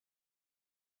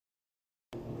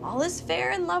All is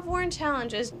fair in Love, War, and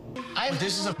Challenges.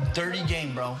 This is a dirty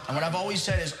game, bro. And what I've always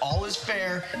said is all is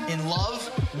fair in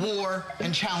love, war,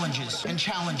 and challenges, and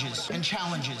challenges, and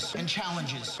challenges, and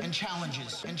challenges, and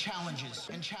challenges, and challenges,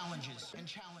 and challenges, and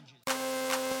challenges.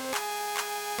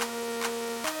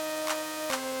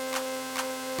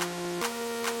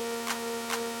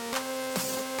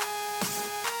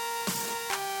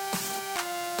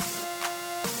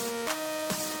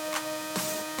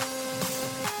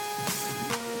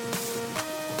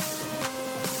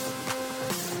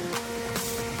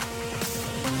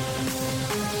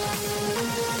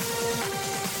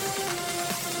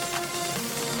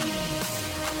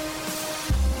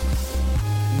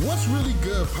 What's really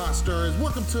good, pot stirrers?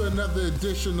 Welcome to another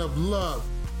edition of Love,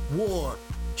 War,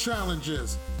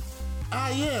 Challenges.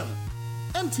 I am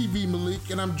MTV Malik,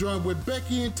 and I'm joined with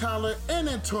Becky and Tyler and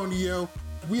Antonio.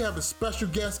 We have a special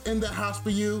guest in the house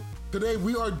for you. Today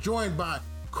we are joined by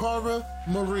Cara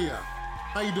Maria.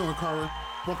 How you doing, Cara?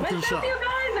 Welcome to the show. What's up, you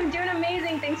guys? I'm doing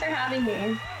amazing. Thanks for having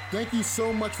me. Thank you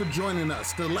so much for joining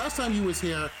us. The last time you was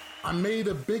here, I made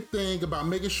a big thing about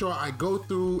making sure I go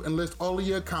through and list all of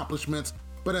your accomplishments.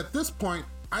 But at this point,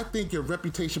 I think your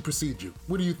reputation precedes you.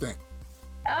 What do you think?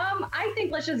 I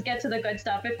think let's just get to the good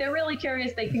stuff. If they're really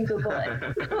curious, they can Google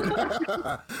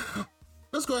it.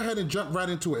 Let's go ahead and jump right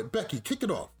into it. Becky, kick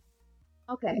it off.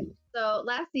 Okay, so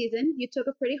last season, you took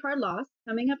a pretty hard loss,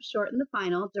 coming up short in the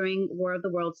final during War of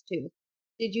the Worlds 2.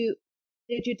 Did you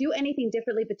do anything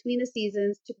differently between the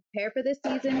seasons to prepare for this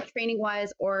season,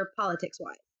 training-wise or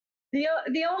politics-wise?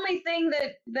 The only thing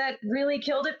that really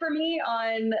killed it for me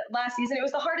on last season, it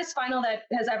was the hardest final that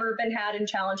has ever been had in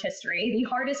challenge history. The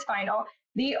hardest final.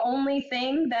 The only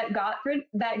thing that got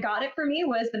it for me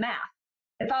was the math.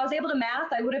 If I was able to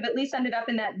math, I would have at least ended up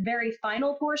in that very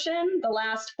final portion, the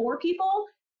last 4 people,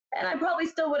 and I probably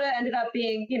still would have ended up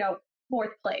being,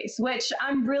 4th place, which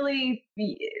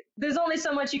there's only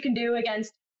so much you can do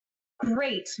against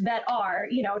greats that are,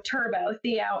 Turbo,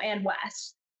 Theo, and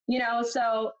Wes.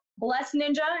 So bless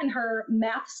Ninja and her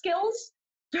math skills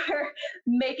for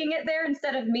making it there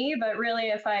instead of me. But really,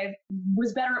 if I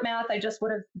was better at math, I just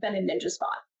would have been in Ninja's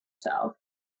spot. So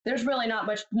there's really not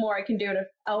much more I can do to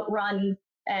outrun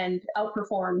and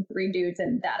outperform 3 dudes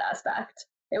in that aspect.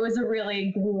 It was a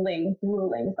really grueling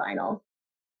final.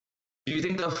 Do you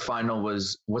think the final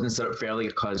wasn't set up fairly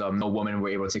because no women were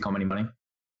able to take home any money?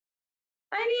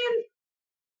 I mean,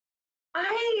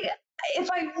 if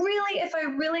I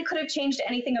really could have changed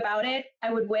anything about it,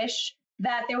 I would wish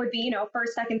that there would be,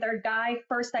 first, second, third guy,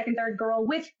 first, second, third girl.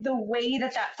 With the way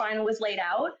that final was laid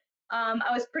out,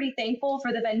 I was pretty thankful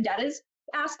for the vendettas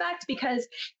aspect because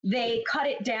they cut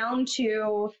it down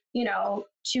to,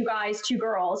 2 guys, 2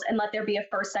 girls, and let there be a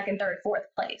first, second, third, 4th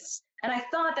place. And I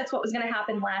thought that's what was going to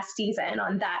happen last season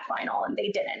on that final, and they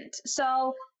didn't.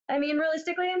 So, I mean,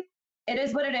 realistically, it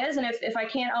is what it is. And if I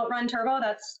can't outrun Turbo,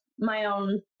 that's my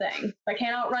own thing. If I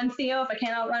can't outrun Theo, if I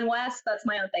can't outrun Wes, that's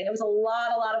my own thing. It was a lot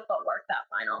of footwork that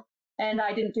final, and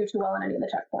I didn't do too well on any of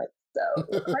the checkpoints. So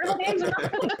part of the games are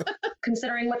not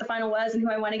considering what the final was and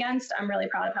who I went against. I'm really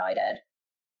proud of how I did.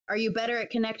 Are you better at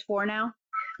Connect 4 now?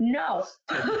 No,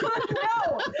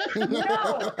 no.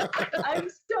 I'm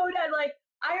so dead. Like,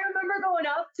 I remember going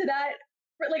up to that.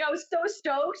 Like, I was so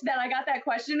stoked that I got that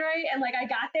question right, and like I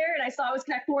got there and I saw it was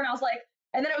Connect 4, and I was like.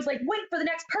 And then I was like, wait for the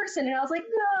next person. And I was like,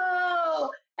 no.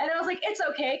 And then I was like, it's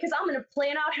okay, because I'm going to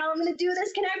plan out how I'm going to do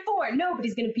this Connect 4.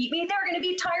 Nobody's going to beat me. They're going to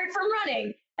be tired from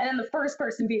running. And then the first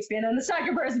person beats me. And then the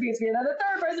second person beats me. And then the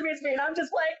third person beats me. And I'm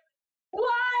just like,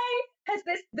 why has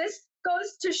this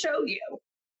goes to show you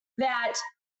that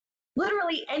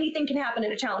literally anything can happen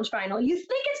in a challenge final. You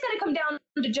think it's going to come down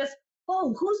to just,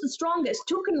 who's the strongest?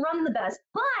 Who can run the best?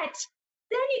 But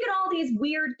then you get all these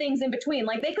weird things in between.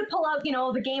 Like they could pull out,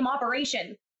 the game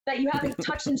Operation that you haven't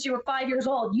touched since you were 5 years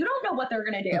old. You don't know what they're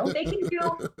going to do. They can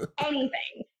do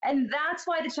anything. And that's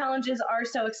why the challenges are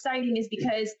so exciting, is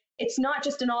because it's not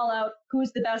just an all-out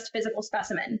who's the best physical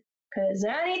specimen, because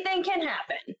anything can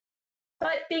happen.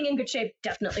 But being in good shape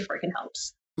definitely freaking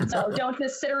helps. So don't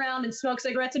just sit around and smoke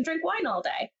cigarettes and drink wine all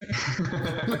day.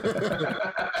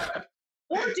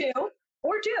 Or do.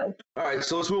 All right,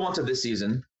 so let's move on to this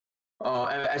season.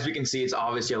 As we can see, it's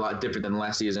obviously a lot different than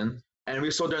last season. And we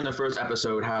saw during the first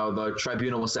episode how the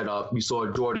tribunal was set up. We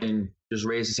saw Jordan just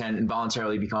raise his hand and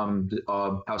voluntarily become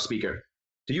House Speaker.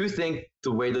 Do you think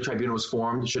the way the tribunal was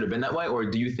formed should have been that way, or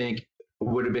do you think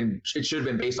it should have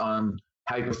been based on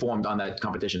how he performed on that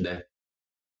competition day?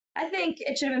 I think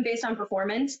it should have been based on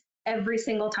performance every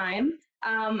single time.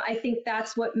 I think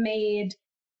that's what made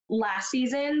last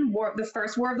season, the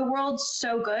first War of the Worlds,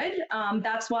 so good.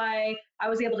 That's why I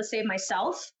was able to save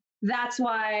myself. That's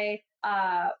why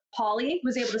Paulie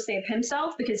was able to save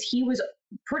himself because he was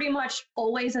pretty much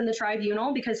always in the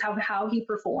tribunal because of how he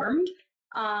performed.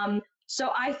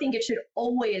 So I think it should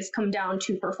always come down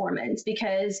to performance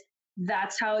because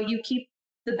that's how you keep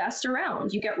the best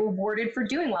around. You get rewarded for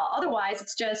doing well. Otherwise,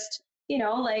 it's just,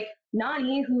 like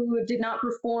Nany, who did not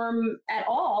perform at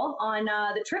all on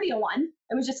the trivia one.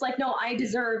 It was just like, no, I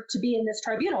deserve to be in this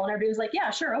tribunal. And everybody was like, yeah,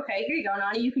 sure. Okay, here you go,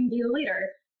 Nany, you can be the leader.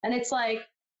 And it's like,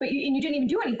 but you didn't even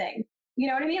do anything. You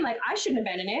know what I mean? Like, I shouldn't have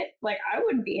been in it. Like, I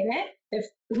wouldn't be in it. If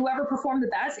whoever performed the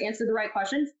best answered the right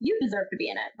questions, you deserve to be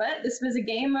in it. But this was a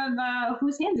game of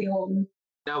whose hands you holding.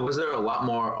 Now, was there a lot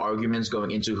more arguments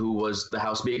going into who was the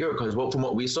House Speaker? Because from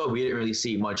what we saw, we didn't really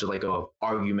see much of like a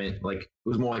argument. Like, it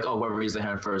was more like, oh, whoever raised their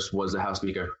hand first was the House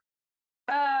Speaker.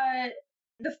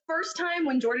 The first time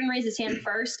when Jordan raised his hand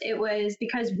first, it was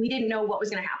because we didn't know what was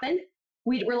going to happen.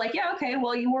 We were like, yeah, okay,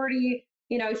 well, you already,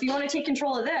 if you want to take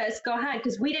control of this, go ahead.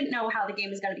 Because we didn't know how the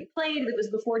game was going to be played. It was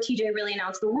before TJ really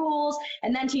announced the rules.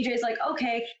 And then TJ's like,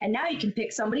 okay, and now you can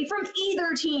pick somebody from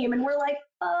either team. And we're like,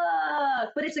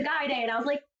 but it's a guy day. And I was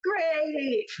like,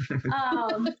 great.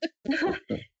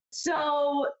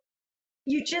 So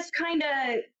you just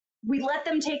we let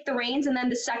them take the reins. And then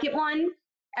the second one,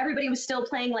 everybody was still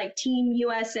playing like Team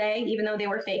USA, even though they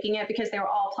were faking it because they were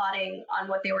all plotting on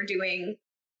what they were doing.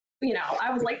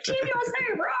 I was like, Team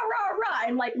USA, rah, rah, rah.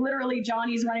 And like literally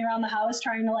Johnny's running around the house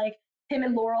trying to like him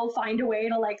and Laurel find a way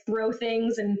to like throw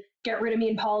things and get rid of me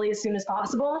and Paulie as soon as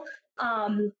possible.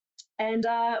 And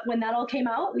when that all came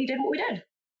out, we did what we did.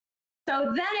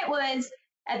 So then it was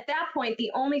at that point,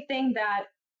 the only thing that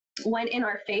went in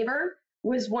our favor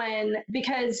was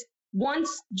because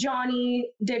once Johnny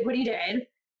did what he did,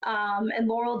 and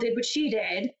Laurel did what she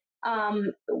did,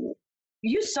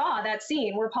 you saw that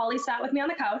scene where Paulie sat with me on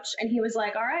the couch and he was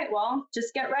like, all right, well,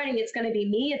 just get ready. It's going to be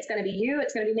me. It's going to be you.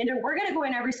 It's going to be Ninja. We're going to go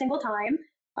in every single time.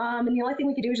 And the only thing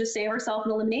we could do is just save ourselves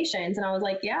in eliminations. And I was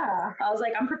like, yeah. I was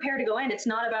like, I'm prepared to go in. It's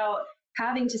not about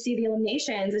having to see the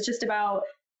eliminations. It's just about,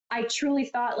 I truly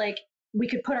thought like we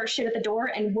could put our shit at the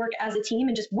door and work as a team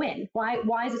and just win.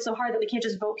 Why is it so hard that we can't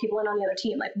just vote people in on the other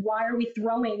team? Like, why are we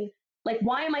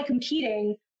why am I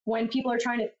competing when people are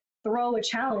trying to throw a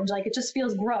challenge? Like, it just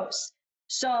feels gross.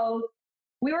 So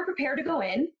we were prepared to go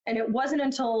in, and it wasn't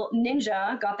until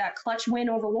Ninja got that clutch win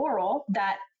over Laurel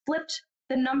that flipped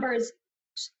the numbers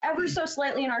ever so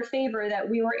slightly in our favor that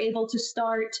we were able to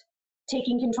start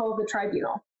taking control of the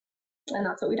tribunal. And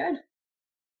that's what we did.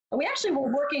 And we actually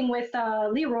were working with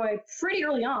Leroy pretty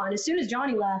early on. As soon as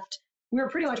Johnny left, we were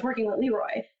pretty much working with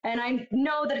Leroy. And I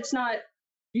know that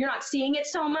you're not seeing it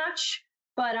so much,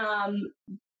 but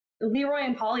Leroy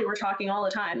and Paulie were talking all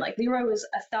the time. Like, Leroy was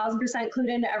 1,000% clued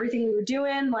into everything we were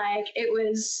doing. Like,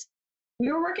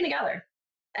 we were working together.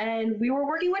 And we were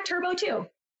working with Turbo too.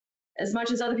 As much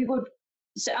as other people would,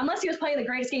 unless he was playing the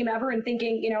greatest game ever and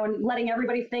thinking, and letting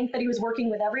everybody think that he was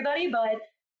working with everybody, but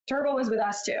Turbo was with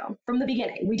us too from the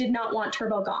beginning. We did not want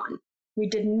Turbo gone. We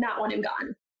did not want him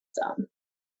gone. So.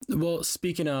 Well,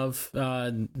 speaking of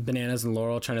Bananas and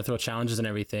Laurel trying to throw challenges and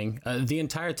everything, the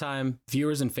entire time,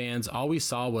 viewers and fans, all we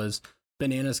saw was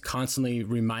Bananas constantly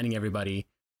reminding everybody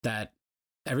that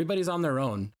everybody's on their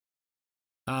own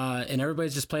and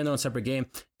everybody's just playing their own separate game.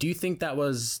 Do you think that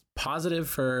was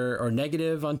positive or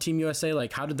negative on Team USA?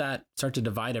 Like, how did that start to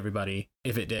divide everybody,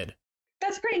 if it did?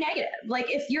 That's pretty negative.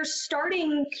 Like, if you're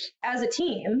starting as a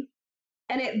team,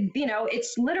 and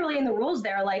it's literally in the rules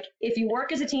there. Like, if you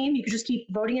work as a team, you can just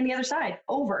keep voting in the other side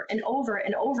over and over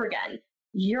and over again.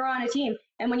 You're on a team.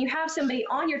 And when you have somebody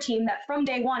on your team that from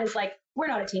day one is like, we're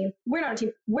not a team. We're not a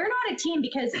team. We're not a team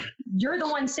because you're the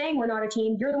one saying we're not a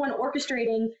team. You're the one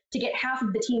orchestrating to get half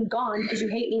of the team gone because you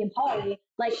hate me and Paulie.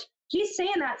 Like, he's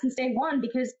saying that since day one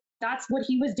because that's what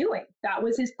he was doing. That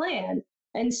was his plan.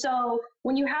 And so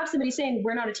when you have somebody saying,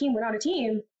 we're not a team,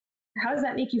 how does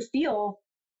that make you feel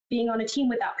being on a team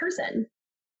with that person?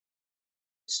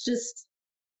 It's just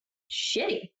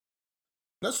shitty.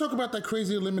 Let's talk about that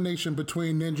crazy elimination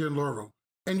between Ninja and Laurel.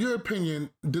 In your opinion,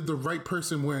 did the right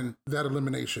person win that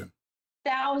elimination?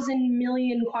 1,000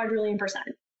 million quadrillion %.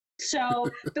 So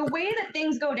the way that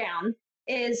things go down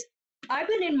is I've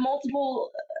been in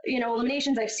multiple,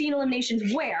 eliminations. I've seen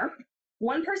eliminations where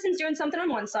one person's doing something on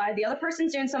one side, the other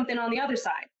person's doing something on the other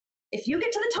side. If you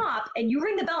get to the top and you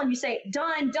ring the bell and you say,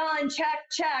 done, check,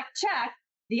 check, check,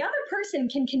 the other person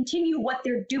can continue what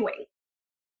they're doing.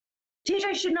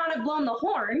 TJ should not have blown the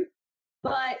horn,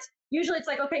 but usually it's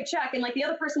like, okay, check. And like the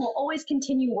other person will always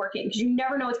continue working because you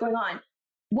never know what's going on.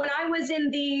 When I was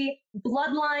in the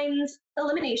Bloodlines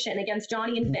elimination against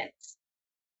Johnny and Vince,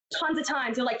 tons of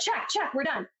times they're like, check, we're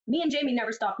done. Me and Jamie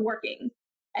never stopped working.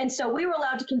 And so we were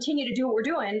allowed to continue to do what we're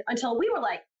doing until we were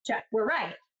like, check, we're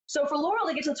right. So for Laurel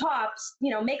to get to the top,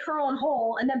 make her own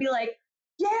hole and then be like,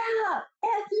 yeah,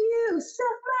 F you,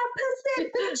 suck my pussy,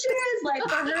 bitches. Like,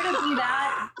 for her to be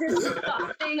that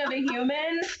disgusting of a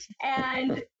human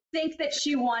and think that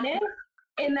she won it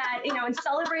in that, and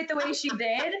celebrate the way she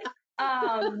did.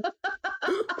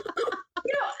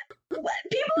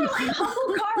 People are like,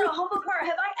 humble Cara,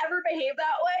 have I ever behaved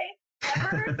that way?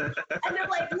 Ever? And they're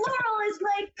like, Laurel is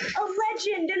like a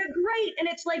legend and a great. And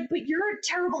it's like, but you're a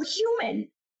terrible human.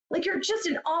 Like, you're just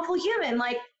an awful human.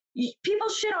 Like, people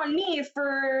shit on me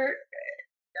for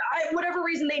whatever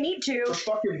reason they need to. For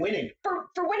fucking winning.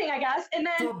 For winning, I guess. And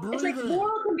then it's like,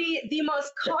 Laurel can be the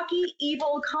most cocky,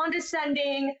 evil,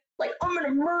 condescending, like, I'm going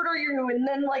to murder you and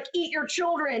then, like, eat your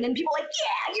children. And people are like,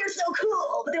 yeah, you're so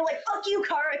cool. But they're like, fuck you,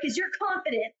 Cara, because you're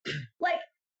confident. Like,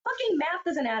 fucking math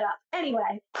doesn't add up.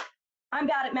 Anyway, I'm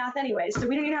bad at math anyway, so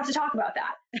we don't even have to talk about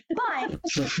that. But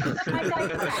I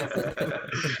digress.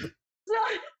 So,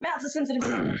 math's a sensitive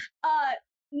thing.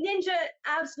 Ninja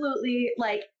absolutely,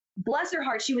 like, bless her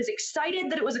heart, she was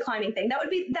excited that it was a climbing thing. That would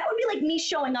be like me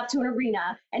showing up to an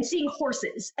arena and seeing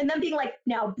horses and then being like,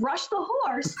 now brush the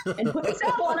horse and put the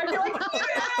saddle on. I'd be like,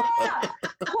 yeah,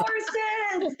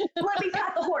 horses, let me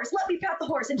pat the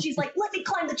horse. And she's like, let me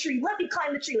climb the tree.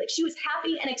 Like, she was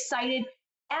happy and excited,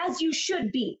 as you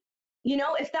should be.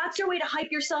 If that's your way to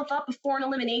hype yourself up before an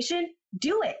elimination,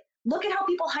 do it. Look at how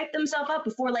people hype themselves up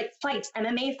before, like, fights,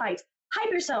 MMA fights.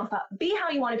 Hype yourself up. Be how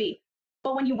you want to be.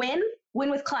 But when you win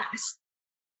with class.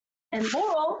 And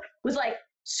Laurel was like,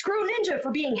 screw Ninja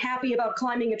for being happy about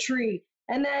climbing a tree.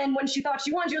 And then when she thought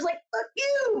she won, she was like, fuck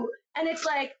you. And it's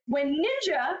like, when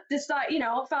Ninja decided,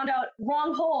 found out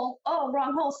wrong hole,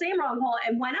 same wrong hole,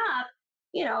 and went up,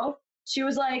 she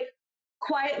was like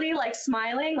quietly, like,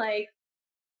 smiling, like,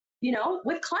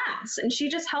 with class. And she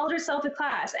just held herself with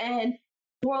class, and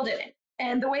Laurel didn't.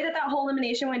 And the way that whole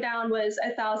elimination went down was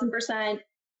 1,000%.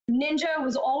 Ninja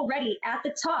was already at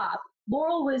the top.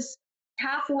 Laurel was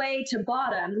halfway to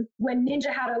bottom when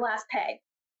Ninja had her last peg.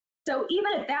 So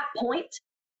even at that point,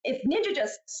 if Ninja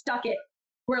just stuck it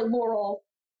where Laurel,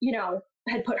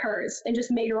 had put hers and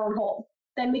just made her own hole,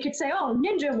 then we could say, oh,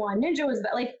 Ninja won. Ninja was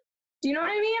like, do you know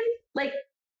what I mean? Like,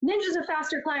 Ninja's a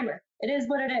faster climber. It is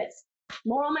what it is.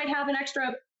 Laurel might have an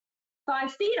extra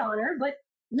 5 feet on her, but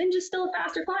Ninja's still a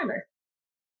faster climber.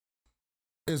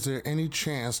 Is there any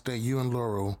chance that you and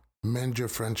Laurel mend your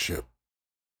friendship?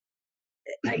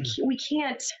 We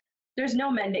can't. There's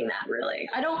no mending that, really.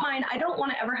 I don't mind. I don't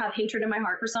want to ever have hatred in my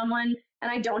heart for someone,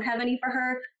 and I don't have any for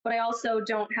her, but I also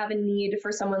don't have a need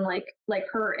for someone like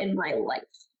her in my life.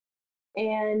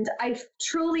 And I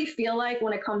truly feel like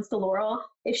when it comes to Laurel,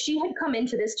 if she had come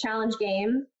into this challenge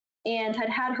game and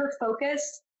had her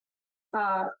focus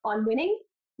on winning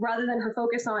rather than her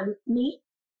focus on me,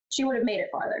 she would have made it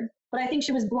farther. But I think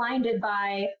she was blinded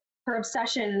by her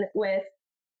obsession with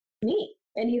me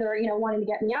and either, wanting to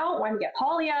get me out, wanting to get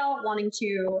Polly out, wanting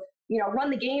to, run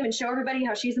the game and show everybody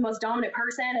how she's the most dominant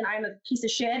person and I'm a piece of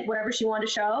shit, whatever she wanted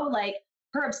to show. Like,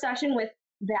 her obsession with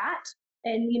that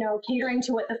and, catering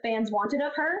to what the fans wanted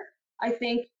of her, I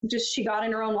think just she got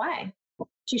in her own way.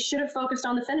 She should have focused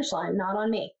on the finish line, not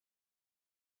on me.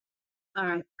 All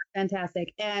right.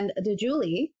 Fantastic. And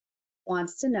Julie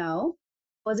wants to know,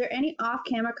 was there any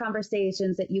off-camera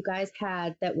conversations that you guys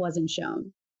had that wasn't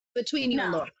shown between you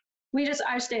and Laura?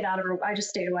 I stayed out of her. I just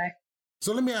stayed away.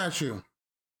 So let me ask you,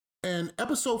 in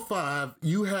episode 5,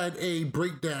 you had a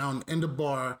breakdown in the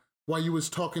bar while you was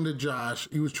talking to Josh.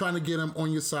 You was trying to get him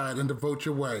on your side and to vote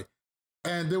your way.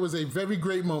 And there was a very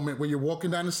great moment where you're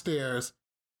walking down the stairs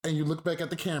and you look back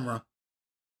at the camera.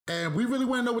 And we really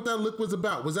want to know what that look was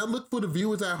about. Was that look for the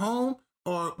viewers at home,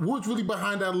 or what's really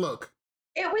behind that look?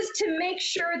 It was to make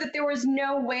sure that there was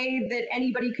no way that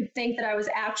anybody could think that I was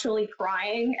actually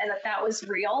crying and that was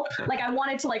real. Like, I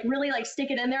wanted to really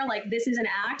stick it in there, like, this is an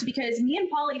act, because me and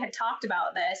Polly had talked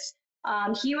about this.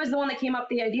 He was the one that came up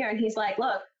with the idea, and he's like,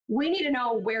 look, we need to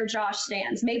know where Josh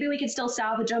stands. Maybe we could still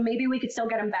salvage him. Maybe we could still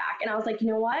get him back. And I was like, you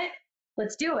know what?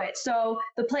 Let's do it. So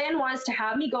the plan was to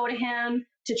have me go to him,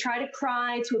 to try to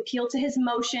cry, to appeal to his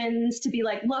emotions, to be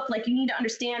like, look, like, you need to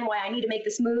understand why I need to make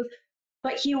this move.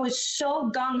 But he was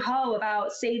so gung-ho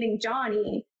about saving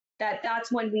Johnny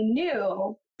that's when we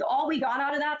knew. All we got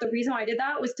out of that, the reason why I did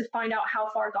that, was to find out how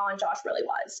far gone Josh really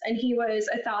was. And he was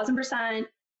 1,000%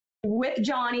 with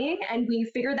Johnny, and we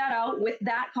figured that out with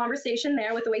that conversation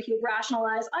there, with the way he would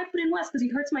rationalize, I put in Wes because he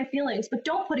hurts my feelings, but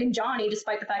don't put in Johnny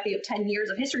despite the fact that you have 10 years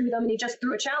of history with him and he just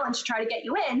threw a challenge to try to get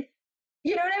you in.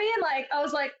 You know what I mean? Like, I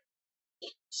was like,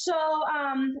 so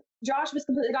Josh was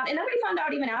completely gone. And then we found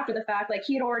out even after the fact, like,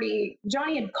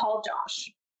 Johnny had called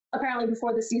Josh apparently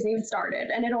before the season even started,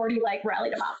 and it already like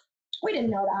rallied him up. We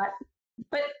didn't know that,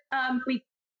 but we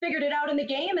figured it out in the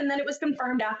game, and then it was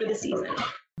confirmed after the season.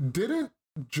 Didn't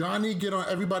Johnny get on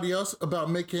everybody else about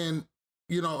making,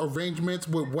 arrangements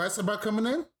with Wes about coming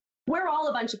in? We're all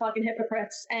a bunch of fucking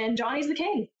hypocrites, and Johnny's the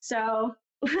king. So,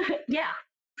 yeah.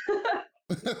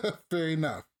 Fair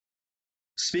enough.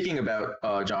 Speaking about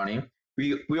Johnny,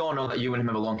 we all know that you and him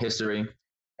have a long history,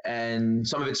 and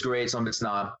some of it's great, some of it's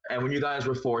not. And when you guys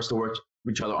were forced to work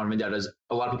with each other on Vendettas,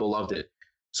 a lot of people loved it.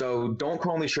 So Don't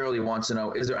Call Me Shirley wants to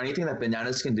know, is there anything that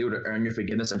Bananas can do to earn your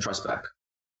forgiveness and trust back?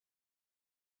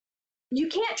 You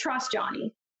can't trust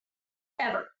Johnny,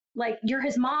 ever. Like, you're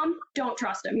his mom, don't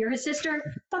trust him. You're his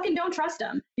sister, fucking don't trust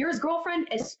him. You're his girlfriend,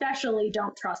 especially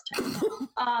don't trust him.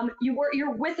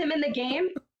 You're with him in the game,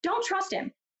 don't trust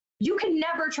him. You can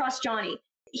never trust Johnny.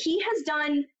 He has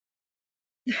done...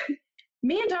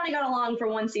 Me and Johnny got along for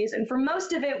one season. For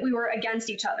most of it, we were against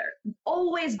each other.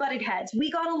 Always butted heads.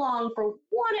 We got along for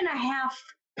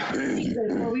 1.5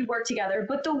 seasons where we worked together.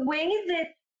 But the way that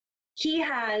he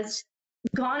has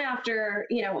gone after,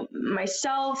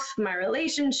 myself, my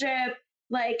relationship,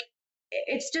 like,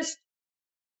 it's just,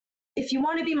 if you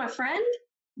want to be my friend,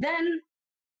 then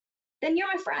you're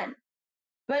my friend.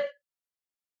 But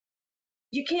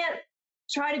you can't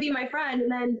try to be my friend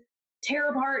and then tear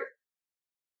apart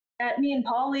at me and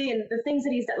Paulie and the things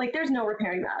that he's done. Like, there's no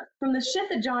repairing that. From the shit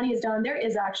that Johnny has done, there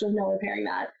is actually no repairing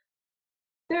that.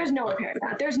 There's no repairing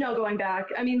that. There's no going back.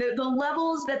 I mean, the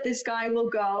levels that this guy will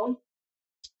go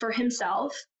for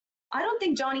himself, I don't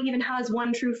think Johnny even has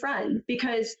one true friend,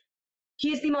 because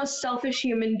he's the most selfish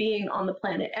human being on the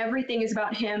planet. Everything is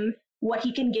about him, what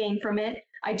he can gain from it.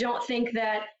 I don't think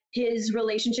that his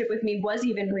relationship with me was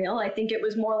even real. I think it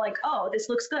was more like, oh, this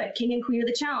looks good. King and queen of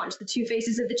the challenge, the two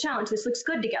faces of the challenge. This looks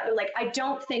good together. Like, I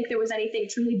don't think there was anything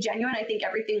truly genuine. I think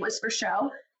everything was for show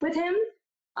with him.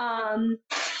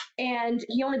 And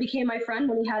he only became my friend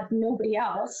when he had nobody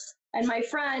else. And my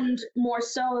friend, more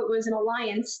so, it was an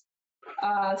alliance,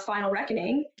 final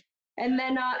reckoning. And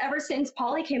then ever since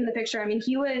Paulie came in the picture, I mean,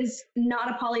 he was not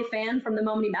a Paulie fan from the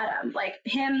moment he met him. Like,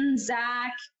 him,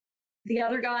 Zach, the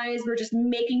other guys were just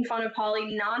making fun of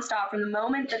Paulie nonstop from the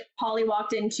moment that Paulie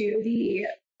walked into the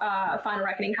Final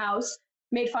Reckoning house.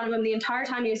 Made fun of him the entire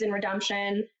time he was in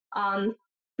Redemption.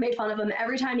 Made fun of him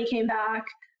every time he came back.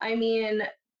 I mean,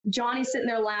 Johnny's sitting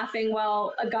there laughing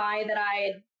while a guy that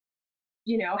I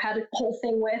had a whole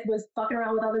thing with was fucking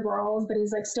around with other girls, but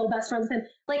he's like still best friends with him.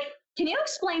 Like, can you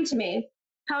explain to me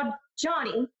how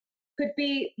Johnny could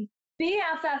be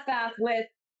BFFF with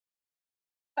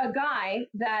a guy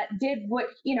that did what,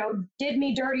 did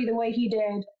me dirty the way he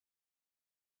did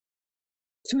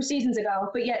 2 seasons ago,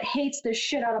 but yet hates the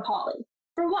shit out of Paulie?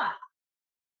 For what?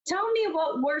 Tell me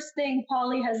what worse thing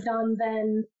Paulie has done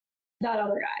than that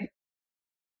other guy.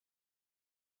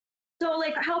 So,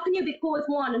 like, how can you be cool with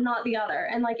one and not the other?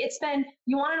 And, like,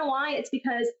 you want to know why? It's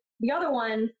because the other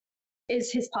one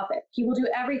is his puppet. He will do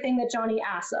everything that Johnny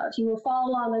asks of. He will follow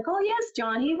along like, oh, yes,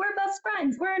 Johnny, we're best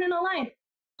friends. We're in an alliance.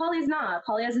 Paulie's not.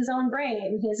 Paulie has his own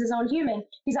brain. He has his own human.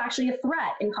 He's actually a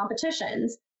threat in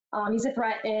competitions. He's a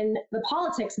threat in the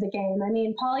politics of the game. I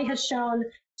mean, Paulie has shown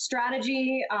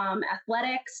strategy,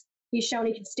 athletics. He's shown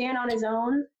he can stand on his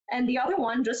own. And the other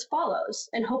one just follows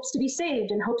and hopes to be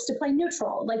saved and hopes to play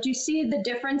neutral. Like, do you see the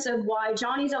difference of why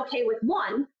Johnny's okay with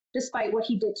one, despite what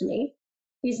he did to me?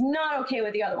 He's not okay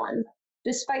with the other one,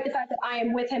 despite the fact that I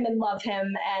am with him and love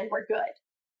him and we're good.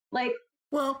 Like,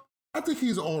 well, I think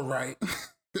he's all right.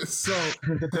 So,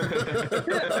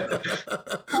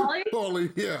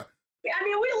 Paulie, yeah. I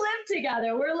mean, we live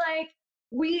together. We're like,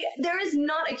 there is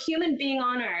not a human being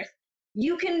on earth.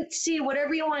 You can see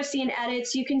whatever you want to see in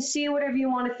edits. You can see whatever you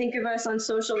want to think of us on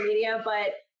social media,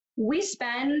 but we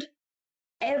spend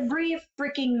every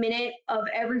freaking minute of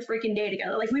every freaking day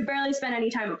together. Like, we barely spend any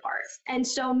time apart. And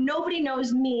so nobody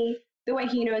knows me the way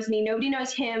he knows me. Nobody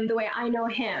knows him the way I know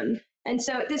him. And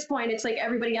so at this point, it's like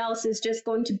everybody else is just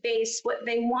going to base what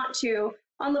they want to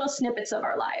on little snippets of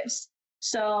our lives.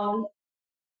 So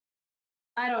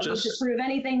I don't need to prove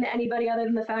anything to anybody other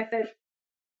than the fact that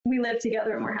we live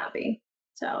together and we're happy.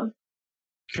 So,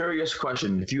 curious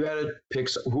question. If you had to pick,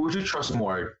 who would you trust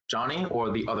more, Johnny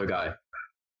or the other guy?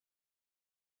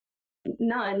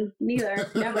 None. Neither.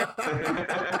 Never.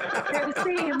 They're the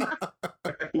same.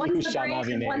 One's the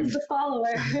brain, one's the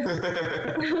follower.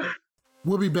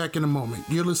 We'll be back in a moment.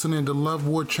 You're listening to Love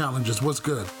War Challenges. What's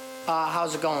good?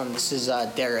 How's it going? This is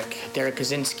Derek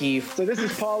Kaczynski. So this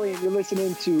is Paulie, and you're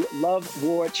listening to Love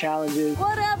War Challenges.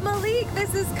 What up, Malik?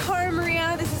 This is Cara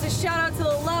Maria. This is a shout out to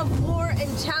the Love War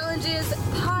and Challenges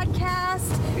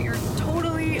podcast. You're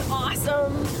totally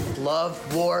awesome.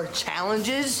 Love War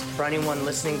Challenges. For anyone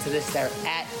listening to this, they're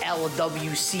at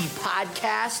LWC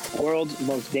Podcast. World's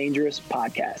most dangerous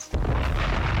podcast.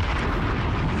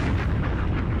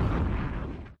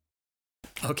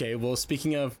 Okay, well,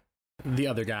 speaking of the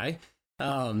other guy,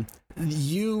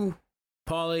 you,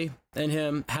 Paulie, and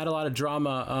him had a lot of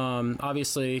drama,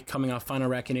 obviously coming off Final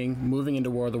Reckoning, moving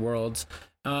into War of the Worlds.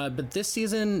 But this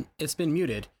season, it's been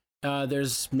muted.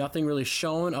 There's nothing really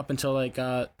shown up until like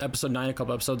episode 9 a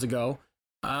couple episodes ago.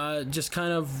 Just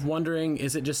kind of wondering,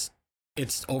 is it just,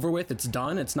 it's over with, it's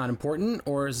done, it's not important,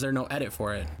 or is there no edit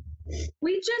for it?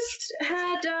 We just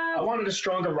had. I wanted a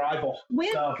stronger rival. We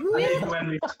have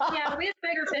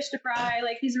bigger fish to fry.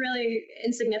 Like, he's really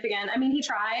insignificant. I mean, he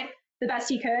tried the best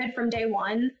he could from day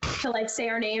one to like say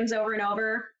our names over and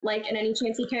over, like in any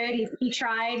chance he could. He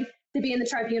tried to be in the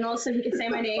tribunal so he could say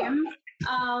my name,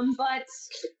 but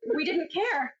we didn't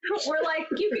care. We're like,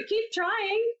 keep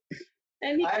trying.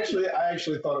 And I actually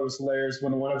thought it was hilarious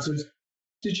when one of us.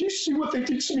 Did you see what they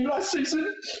did to me last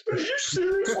season? Are you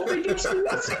serious? What they did to me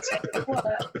last season?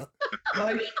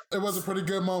 Like, it was a pretty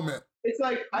good moment. It's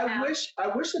like I wish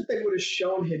that they would have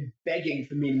shown him begging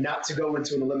for me not to go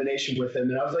into an elimination with him,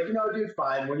 and I was like, dude,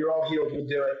 fine. When you're all healed, we'll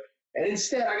do it. And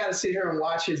instead, I got to sit here and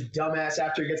watch his dumbass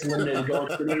after he gets eliminated go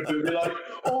into the interview and be like,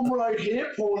 "I'm right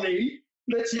here, Paulie.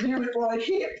 Let's hear it right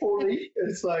here, Paulie."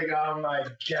 It's like, oh my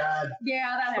god.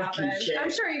 Yeah, that happened. I'm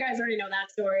sure you guys already know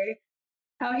that story.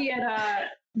 How he had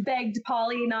begged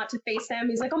Paulie not to face him.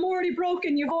 He's like, "I'm already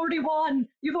broken. You've already won.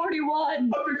 You've already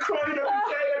won. I've been crying every day.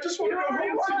 I just want to go home to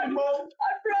you, Mom. I'm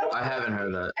broken." I haven't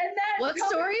heard that. And then What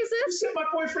story is You this? sent my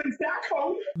boyfriend's back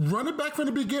home. Run it back from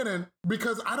the beginning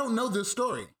because I don't know this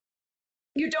story.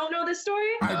 You don't know this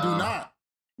story? I do not.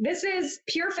 This is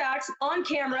pure facts on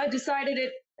camera. Decided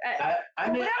it.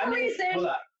 For whatever reason,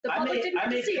 the public didn't I get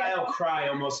to made see Kyle it. cry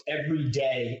almost every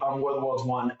day on War of the Worlds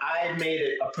 1. I made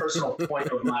it a personal point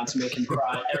of mine to make him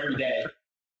cry every day.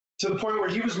 To the point where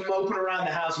he was moping around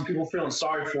the house and people were feeling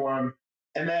sorry for him.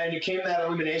 And then he came that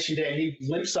elimination day and he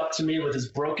limps up to me with his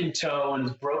broken toe and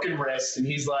his broken wrist. And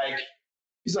he's like,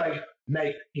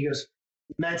 "Mate," he goes,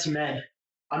 "Man to man,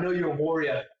 I know you're a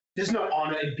warrior. There's no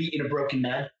honor in beating a broken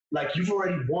man. Like, you've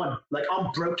already won. Like,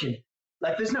 I'm broken.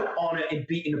 Like, there's no honor in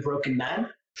beating a broken man.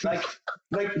 Like,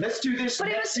 let's do this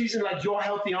next season. Like, you're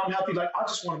healthy, I'm healthy. Like, I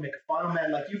just want to make a final,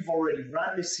 man. Like, you've already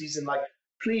run this season. Like,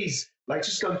 please, like,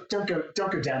 just don't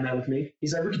go down there with me."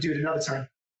 He's like, "We could do it another time."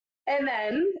 And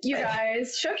then you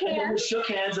guys shook And then we hands. shook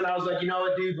hands, and I was like, "You know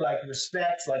what, dude? Like,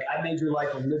 respect. Like, I made your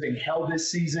life a living hell this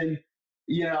season.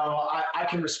 I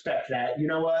can respect that. You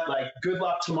know what? Like, good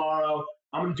luck tomorrow.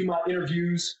 I'm going to do my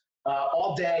interviews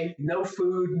all day. No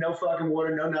food, no fucking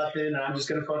water, no nothing. And I'm just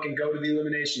going to fucking go to the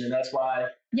elimination." And that's why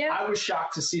I was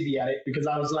shocked to see the edit because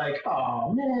I was like,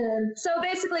 oh, man. So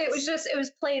basically, it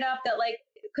was played up that, like,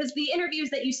 because the interviews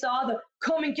that you saw, the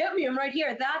 "come and get me, I'm right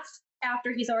here," that's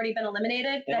after he's already been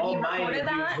eliminated. And that all he my recorded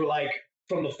interviews that. were like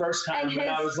from the first time And when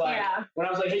I was like,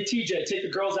 "Hey, TJ, take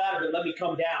the girls out of it. Let me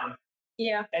come down."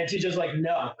 Yeah. And TJ's like,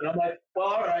 "No." And I'm like, "Well,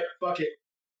 all right, fuck it."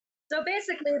 So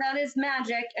basically, that is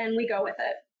magic, and we go with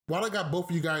it. While I got both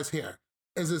of you guys here,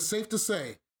 is it safe to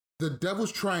say the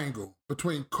Devil's Triangle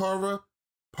between Cara,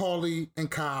 Paulie, and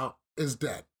Kyle is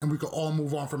dead, and we can all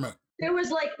move on from it? There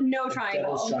was like no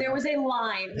triangle. There was a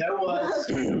line. There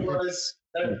was.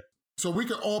 So we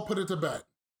can all put it to bed.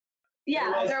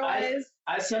 Yeah, there was.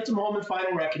 I sent him home in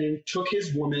Final Reckoning, took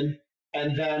his woman,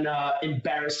 and then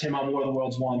embarrassed him on War of the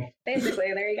Worlds 1.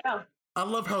 Basically, there you go. I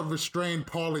love how restrained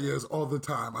Paulie is all the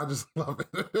time. I just love it.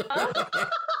 I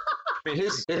mean,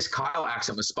 his Kyle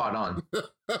accent was spot on. It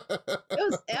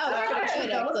was pretty good,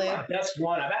 actually. My best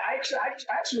one. I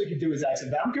actually could do his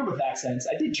accent, but I'm good with accents.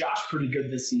 I did Josh pretty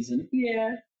good this season.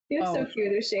 Yeah, he was so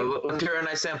cute. There's shape. Let's hear a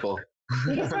nice sample.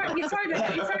 He's hard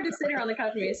to sit here on the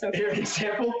couch with me. So Here, an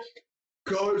example.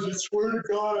 "Guys, I swear to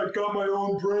God, I got my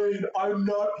own brain. I'm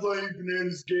not playing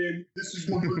Bananas game. This is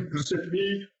 100%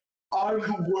 me. I'm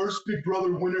the worst Big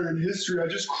Brother winner in history. I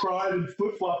just cried and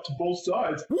flip-flopped to both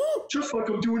sides. Just like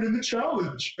I'm doing in the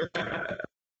challenge."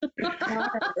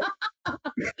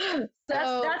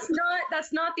 That's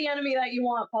not the enemy that you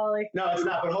want, Paulie. No, it's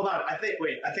not. But hold on. I think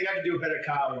I can do a better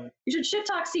Kyle one. You should shit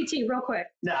talk CT real quick.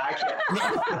 Nah, I can't.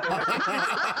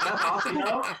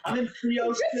 I'm in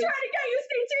Theo's Just face. trying to get you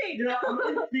CT. I'm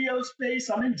in Theo's face.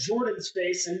 I'm in Jordan's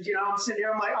face. And, I'm sitting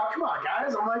here. I'm like, oh, come on,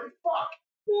 guys. I'm like, fuck.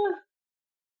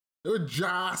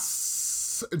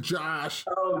 Josh.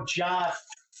 Oh, Josh.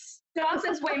 Josh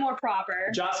is way more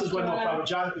proper. Josh is way more proper.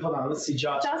 Josh, hold on. Let's see,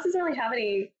 Josh. Josh doesn't really have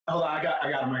any. Hold on. I got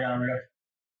him.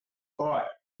 All right.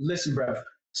 Listen, bruv.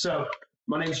 So,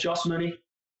 my name's Josh Mooney.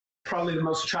 probably the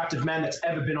most attractive man that's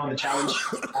ever been on the challenge.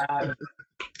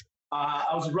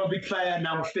 I was a rugby player,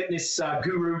 now I'm a fitness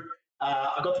guru.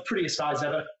 I got the prettiest eyes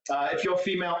ever. If you're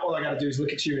female, all I got to do is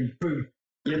look at you and boom,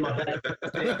 you're in my bed.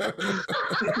 That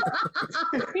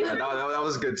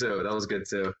was good too. That was good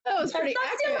too. That was pretty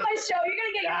Stop stealing my show. You're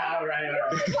going to get All right. You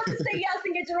don't just want to say yes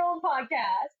and get your own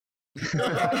podcast.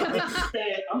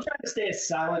 I'm trying to stay as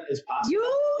silent as possible.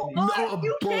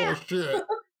 You can't. Bullshit.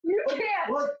 You can't.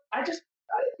 Well,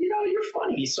 you're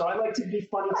funny, so I like to be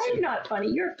funny too. I'm not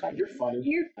funny. You're funny. You're funny.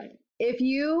 You're funny. If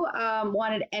you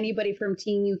wanted anybody from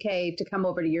Team UK to come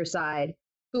over to your side,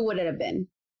 who would it have been?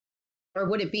 Or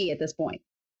would it be at this point?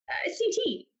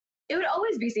 CT. It would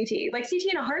always be CT, like CT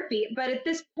in a heartbeat. But at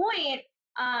this point,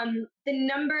 the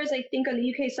numbers, I think, on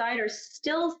the UK side are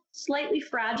still slightly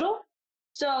fragile.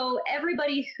 So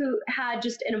everybody who had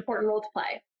just an important role to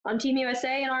play on Team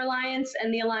USA in our alliance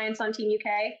and the alliance on Team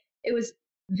UK, it was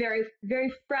very,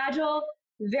 very fragile,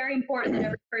 very important that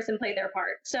every person played their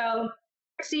part. So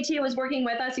CT was working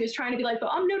with us. He was trying to be like,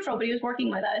 well, I'm neutral, but he was working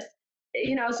with us.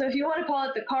 So if you want to call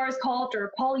it the Cars Cult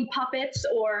or Polly Puppets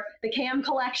or the Cam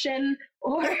Collection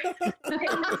or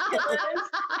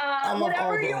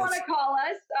whatever you want to call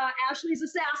us, Ashley's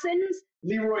Assassins,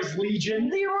 Leroy's Legion.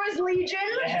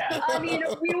 Yeah. I mean,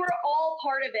 we were all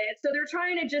part of it. So they're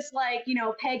trying to just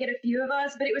peg at a few of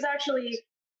us, but it was actually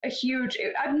a huge,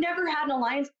 I've never had an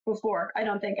alliance before, I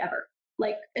don't think ever.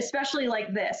 Especially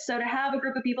like this. So to have a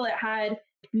group of people that had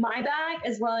my back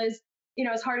as well as,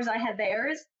 as hard as I had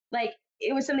theirs,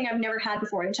 it was something I've never had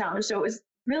before in the challenge. So it was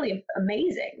really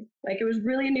amazing. It was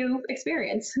really a new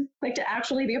experience, to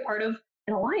actually be a part of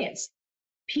an alliance.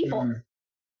 People.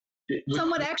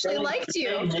 Someone actually liked you.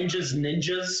 Ninjas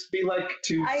be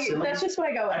too silly? That's just what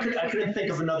I go with. I couldn't think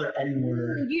of another N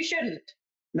word. You shouldn't.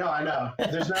 No, I know.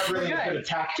 There's not really a good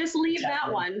attack. Just leave that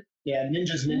word. one. Yeah,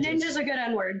 ninjas. Ninja's a good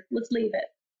N word. Let's leave it.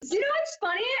 You know what's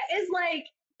funny is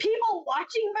people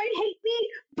watching might hate me,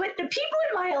 but the people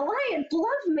in my alliance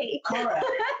love me. Correct.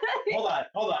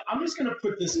 Hold on. I'm just going to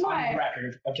put this on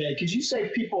record, okay? Because you say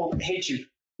people hate you.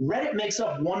 Reddit makes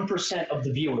up 1% of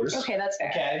the viewers. Okay, that's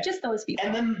fair. Okay? Just those people.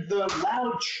 And then the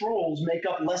loud trolls make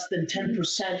up less than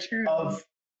 10% of,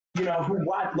 who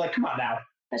watch. Come on now.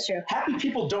 That's true. Happy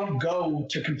people don't go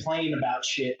to complain about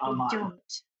shit online. They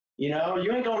don't.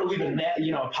 You ain't going to leave a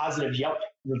positive Yelp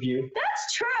review.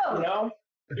 That's true.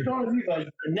 You're going to leave a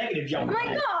negative Yelp review. I'm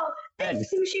like, no, that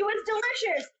sushi was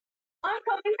delicious. I'm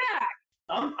coming back.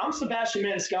 I'm Sebastian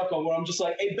Maniscalco, where I'm just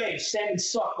like, hey, babe, salmon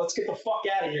suck. Let's get the fuck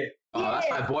out of here. Oh, that's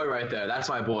my boy right there. That's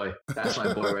my boy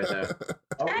right there.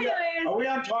 Are we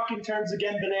on talking terms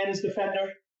again, Bananas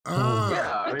Defender?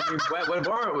 Yeah, I mean, when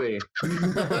weren't we?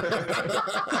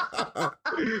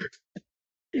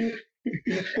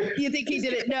 You think he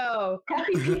didn't know?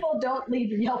 Happy people don't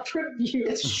leave Yelp reviews.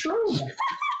 It's true.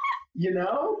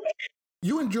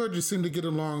 You and Georgia seem to get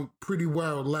along pretty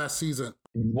well last season.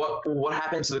 What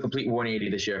happened to the complete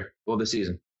 180 this year? Well, this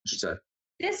season, I should say.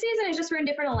 This season is just we're in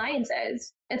different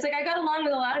alliances. It's I got along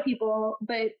with a lot of people,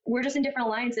 but we're just in different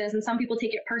alliances, and some people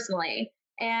take it personally.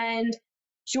 And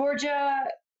Georgia,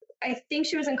 I think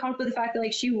she was in conflict with the fact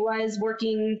that she was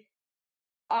working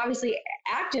obviously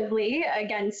actively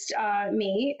against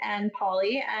me and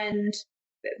Polly and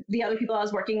the other people I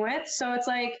was working with. So it's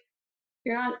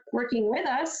you're not working with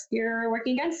us, you're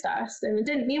working against us. And it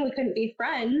didn't mean we couldn't be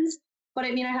friends, but I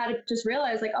had to just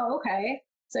realize oh, okay.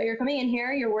 So you're coming in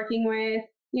here, you're working with,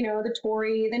 the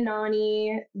Tori, the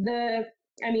Nani,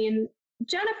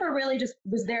 Jennifer really just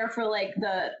was there for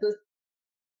the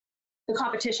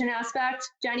competition aspect,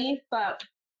 Jenny, but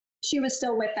she was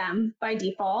still with them by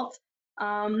default.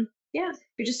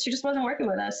 She just wasn't working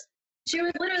with us. She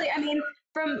was literally,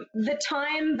 from the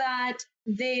time that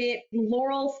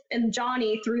Laurel and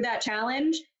Johnny threw that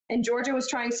challenge, and Georgia was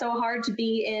trying so hard to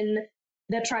be in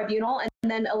the tribunal and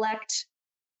then elect,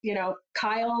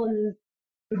 Kyle and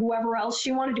whoever else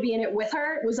she wanted to be in it with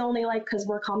her, it was only because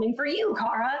we're coming for you,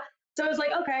 Cara. So it was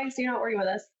okay, so you're not working with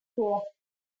us. Cool.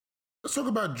 Let's talk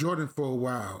about Jordan for a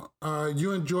while.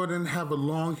 You and Jordan have a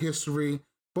long history,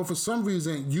 but for some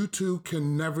reason, you two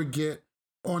can never get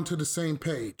onto the same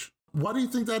page. Why do you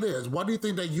think that is? Why do you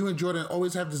think that you and Jordan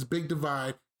always have this big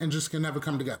divide and just can never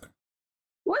come together?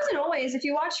 Wasn't always. If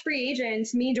you watch Free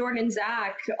Agents, me, Jordan, and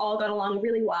Zach all got along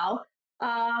really well.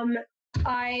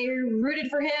 I rooted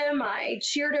for him. I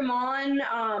cheered him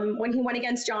on when he went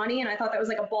against Johnny, and I thought that was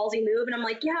a ballsy move. And I'm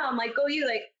go you.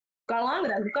 Got along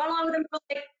with him. Got along with him for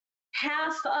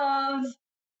half of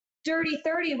Dirty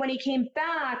 30 when he came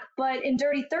back. But in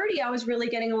Dirty 30, I was really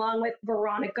getting along with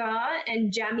Veronica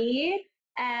and Jemmy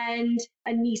and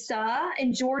Anissa,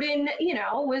 and Jordan,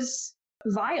 was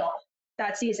vile.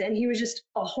 that season. He was just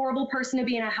a horrible person to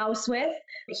be in a house with.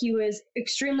 He was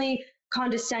extremely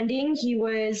condescending. He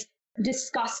was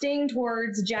disgusting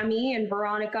towards Jemmye and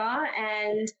Veronica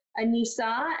and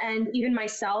Anissa and even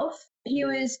myself. He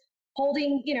was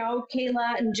holding,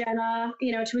 Kayla and Jenna,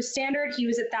 to a standard. He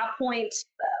was at that point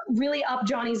really up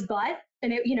Johnny's butt.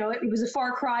 And it was a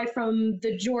far cry from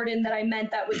the Jordan that I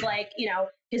meant that was like,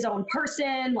 his own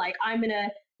person. Like, I'm going to,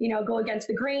 go against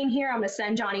the grain here. I'm going to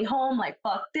send Johnny home. Like,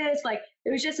 fuck this. Like, it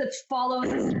was just a follow the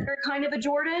standard kind of a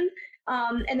Jordan.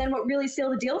 And then what really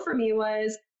sealed the deal for me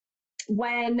was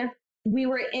when we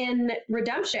were in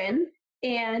Redemption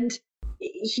and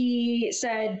he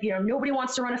said, nobody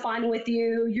wants to run a final with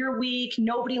you. You're weak.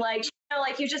 Nobody likes,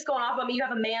 he was just going off on me. You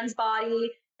have a man's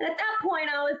body. And at that point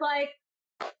I was like,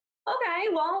 okay,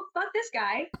 well, fuck this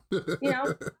guy,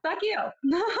 fuck you.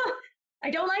 I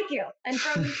don't like you. And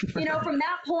from, from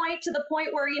that point to the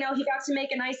point where, he got to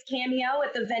make a nice cameo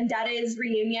at the Vendettas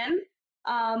reunion,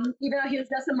 even though he was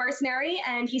just a mercenary,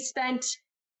 and he spent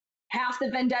half the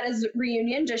Vendettas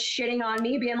reunion just shitting on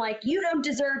me, being like, you don't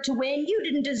deserve to win. You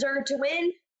didn't deserve to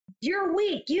win. You're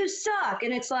weak. You suck.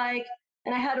 And it's like,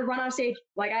 and I had to run on stage.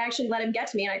 Like, I actually let him get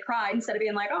to me and I cried instead of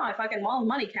being like, oh, I fucking won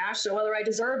money cash. So whether I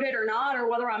deserved it or not, or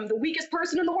whether I'm the weakest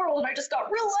person in the world and I just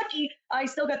got real lucky, I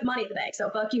still got the money in the bank. So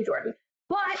fuck you, Jordan.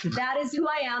 But that is who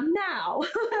I am now.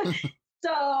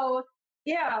 So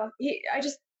yeah,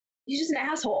 he's just an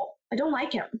asshole. I don't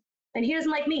like him and he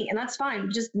doesn't like me, and that's fine. We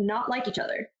just not like each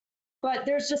other. But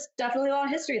there's just definitely a lot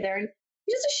of history there. And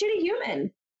he's just a shitty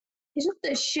human. He's just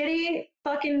a shitty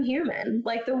fucking human.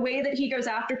 Like, the way that he goes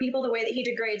after people, the way that he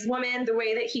degrades women, the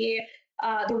way that he,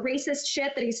 the racist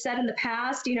shit that he said in the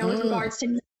past, with regards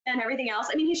to and everything else.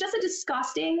 I mean, he's just a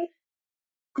disgusting,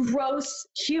 gross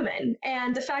human.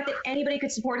 And the fact that anybody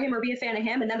could support him or be a fan of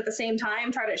him and then at the same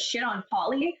time try to shit on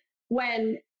Paulie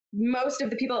when most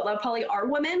of the people that love Paulie are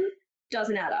women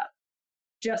doesn't add up.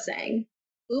 Just saying.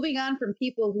 Moving on from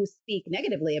people who speak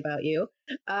negatively about you,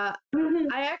 I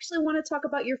actually want to talk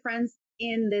about your friends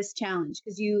in this challenge,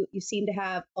 because you seem to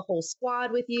have a whole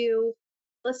squad with you.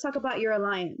 Let's talk about your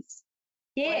alliance.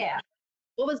 Yeah.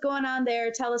 What was going on there?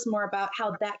 Tell us more about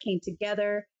how that came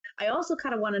together. I also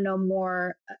kind of want to know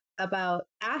more about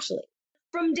Ashley.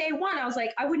 From day one, I was like,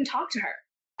 I wouldn't talk to her,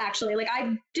 actually. Like,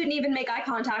 I didn't even make eye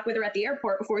contact with her at the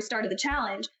airport before we started the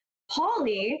challenge.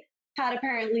 Paulie had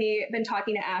apparently been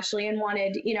talking to Ashley and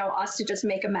wanted, us to just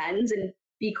make amends and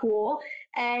be cool.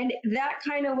 And that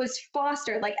kind of was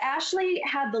fostered. Like, Ashley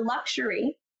had the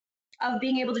luxury of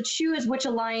being able to choose which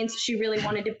alliance she really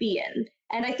wanted to be in.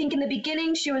 And I think in the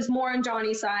beginning, she was more on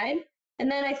Johnny's side.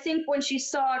 And then I think when she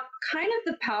saw kind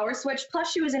of the power switch, plus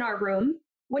she was in our room.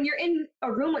 When you're in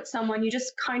a room with someone, you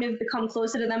just kind of become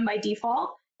closer to them by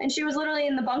default. And she was literally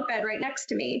in the bunk bed right next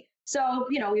to me. So,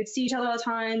 we would see each other all the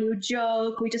time, we would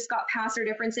joke, we just got past our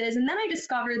differences. And then I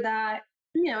discovered that,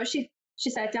 she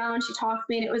sat down, she talked to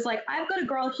me, and it was like, I've got a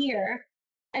girl here.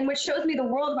 And what shows me the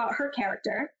world about her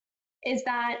character is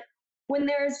that when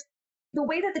there's the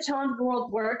way that the challenge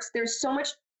world works, there's so much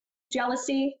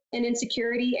jealousy and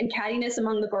insecurity and cattiness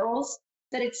among the girls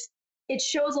that it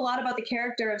shows a lot about the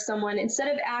character of someone.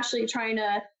 Instead of Ashley trying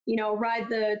to, ride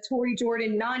the Tori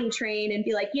Jordan Nani train and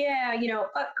be like, yeah,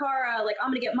 fuck Cara, like,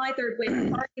 I'm going to get my third win,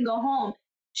 Cara can go home.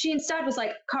 She instead was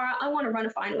like, Cara, I want to run a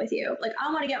final with you. Like,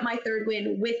 I want to get my third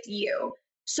win with you.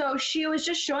 So she was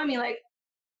just showing me, like,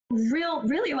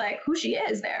 really, like, who she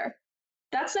is there.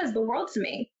 That says the world to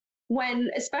me. When,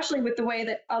 especially with the way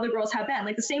that other girls have been.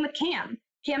 Like, the same with Cam.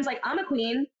 Cam's like, I'm a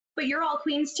queen, but you're all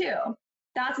queens too.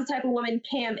 That's the type of woman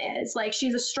Cam is. Like,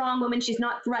 she's a strong woman. She's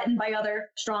not threatened by other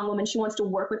strong women. She wants to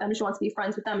work with them. She wants to be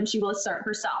friends with them, and she will assert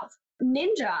herself.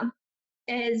 Ninja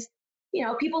is,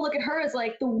 people look at her as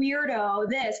like the weirdo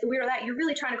this, the weirdo that. You're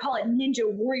really trying to call it Ninja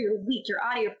Warrior Week. You're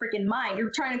out of your freaking mind. You're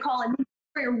trying to call it Ninja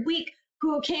Warrior Week,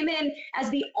 who came in as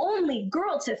the only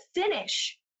girl to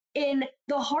finish in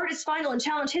the hardest final in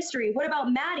challenge history. What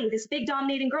about Maddie, this big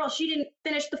dominating girl? She didn't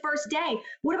finish the first day.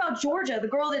 What about Georgia, the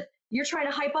girl that you're trying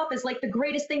to hype up as like the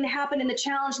greatest thing to happen in the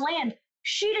challenge land?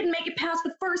 She didn't make it past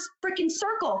the first freaking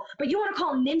circle. But you want to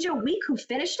call Ninja weak who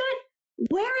finished it?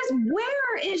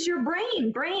 Where is your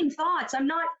brain thoughts?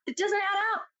 It doesn't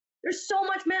add up. There's so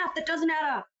much math that doesn't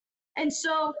add up. And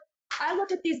so I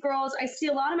look at these girls, I see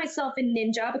a lot of myself in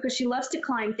Ninja because she loves to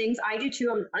climb things. I do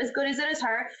too. I'm not as good as it as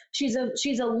her. She's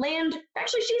a land,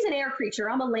 actually she's an air creature.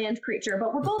 I'm a land creature,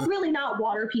 but we're both really not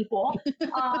water people.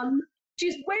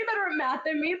 She's way better at math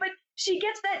than me, but she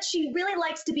gets that she really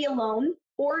likes to be alone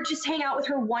or just hang out with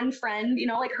her one friend,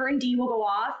 like her and Dee will go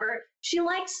off, or she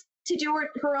likes to do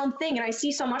her own thing. And I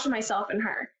see so much of myself in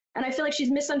her. And I feel like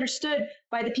she's misunderstood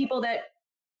by the people that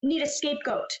need a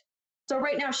scapegoat. So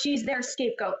right now she's their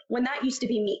scapegoat when that used to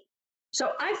be me.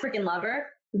 So I freaking love her.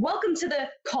 Welcome to the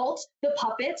cult, the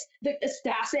puppets, the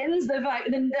assassins, the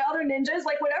other ninjas,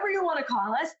 like whatever you want to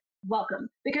call us. Welcome.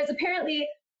 Because apparently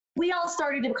we all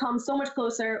started to become so much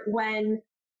closer when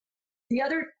the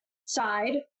other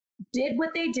side did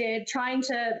what they did, trying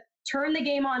to turn the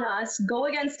game on us, go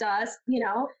against us. You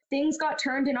know, things got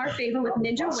turned in our favor with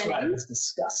Ninja bus ride winning. was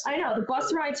disgusting. I know, the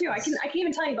bus ride too. I can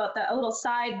even tell you about that, a little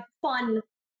side fun,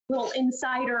 little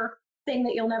insider thing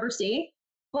that you'll never see.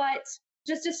 But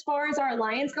just as far as our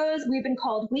alliance goes, we've been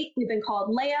called weak, we've been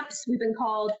called layups, we've been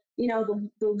called, you know,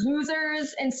 the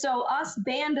losers. And so us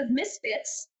band of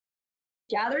misfits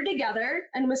gathered together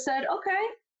and was said, okay,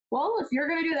 well, if you're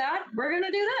going to do that, we're going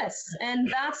to do this.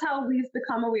 And that's how we've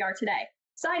become where we are today.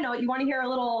 Side note, you want to hear a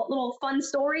little fun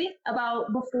story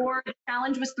about before the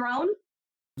challenge was thrown?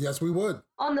 Yes, we would.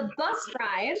 On the bus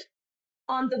ride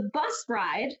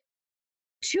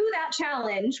to that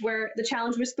challenge where the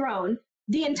challenge was thrown,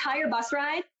 the entire bus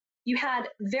ride, you had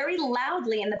very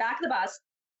loudly in the back of the bus,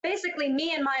 basically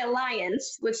me and my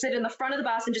alliance would sit in the front of the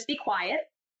bus and just be quiet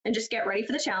and just get ready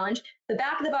for the challenge. The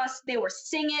back of the bus, they were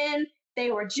singing, they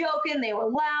were joking, they were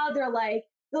loud. They're like,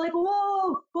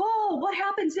 whoa, what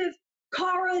happens if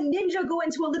Kara and Ninja go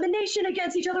into elimination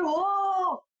against each other?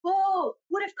 Whoa,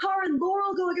 what if Kara and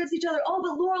Laurel go against each other? Oh,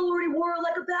 but Laurel already wore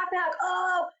like a backpack.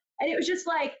 Oh, and it was just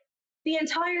like the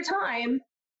entire time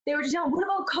they were just yelling, what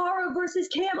about Kara versus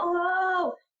Cam?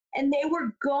 Oh, and they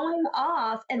were going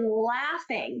off and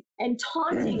laughing and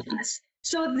taunting us.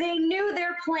 So they knew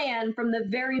their plan from the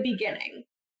very beginning.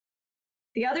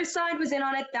 The other side was in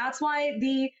on it. That's why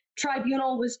the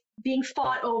tribunal was being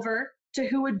fought over to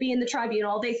who would be in the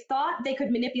tribunal. They thought they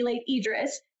could manipulate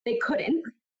Idris. They couldn't.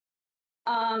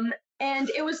 And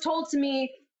it was told to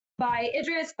me by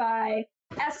Idris, by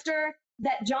Esther,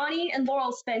 that Johnny and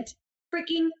Laurel spent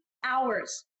freaking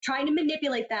hours trying to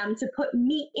manipulate them to put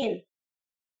me in.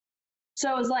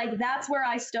 So it was like, that's where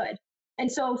I stood.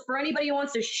 And so for anybody who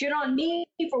wants to shit on me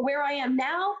for where I am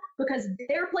now, because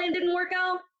their plan didn't work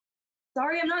out,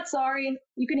 sorry, I'm not sorry.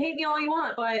 You can hate me all you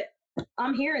want, but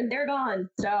I'm here and they're gone.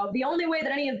 So the only way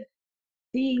that any of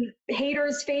the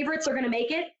haters' favorites are going to make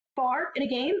it far in a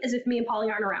game is if me and Polly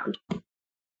aren't around.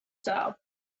 So,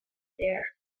 there.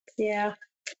 Yeah.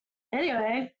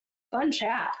 Anyway, fun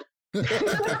chat. So much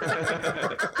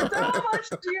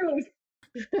juice.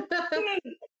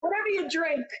 Whatever you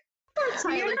drink.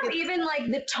 You know, even like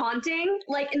the taunting,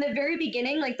 like in the very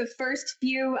beginning, like the first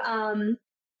few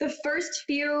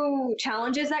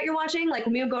challenges that you're watching, like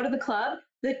when we would go to the club,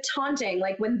 the taunting,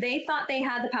 like when they thought they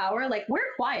had the power, like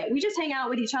we're quiet, we just hang out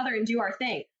with each other and do our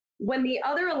thing. When the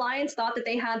other alliance thought that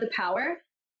they had the power,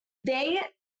 they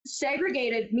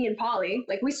segregated me and Polly.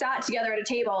 Like we sat together at a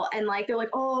table and like they're like,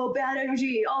 oh, bad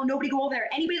energy, oh, nobody go over there.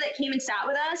 Anybody that came and sat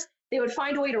with us, they would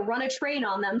find a way to run a train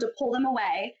on them to pull them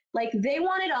away. Like they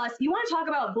wanted us. You want to talk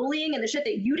about bullying and the shit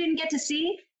that you didn't get to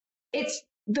see? It's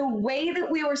the way that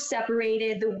we were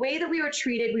separated, the way that we were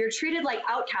treated. We were treated like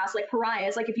outcasts, like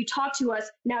pariahs. Like if you talk to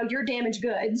us, now you're damaged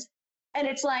goods. And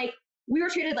it's like we were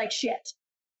treated like shit.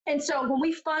 And so when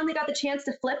we finally got the chance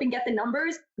to flip and get the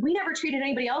numbers, we never treated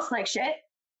anybody else like shit.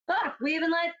 Fuck, we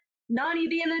even let Nani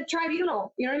be in the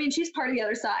tribunal. You know what I mean? She's part of the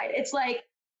other side. It's like,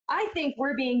 I think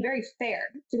we're being very fair,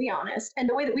 to be honest. And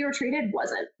the way that we were treated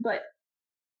wasn't. But,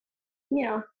 you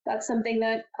know, that's something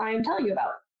that I am telling you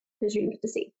about because you need to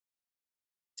see.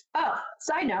 Oh,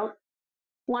 side note,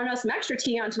 want to know some extra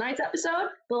tea on tonight's episode?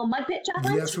 The little mud pit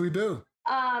challenge? Yes, we do.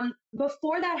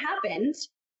 Before that happened,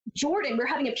 Jordan, we're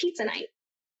having a pizza night.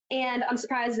 And I'm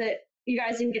surprised that you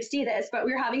guys didn't get to see this, but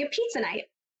we were having a pizza night.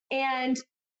 And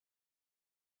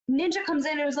Ninja comes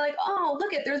in and was like, oh,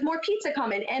 look it, there's more pizza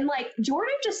coming. And like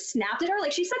Jordan just snapped at her.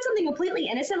 Like she said something completely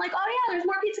innocent, like, oh yeah, there's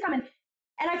more pizza coming.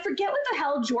 And I forget what the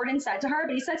hell Jordan said to her,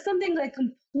 but he said something like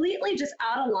completely just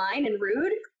out of line and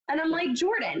rude. And I'm like,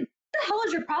 Jordan, what the hell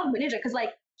is your problem with Ninja? Because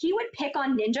like he would pick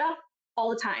on Ninja all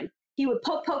the time. He would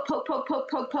poke,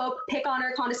 pick on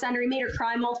her, condescend her. He made her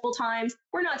cry multiple times.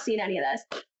 We're not seeing any of this.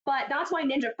 But that's why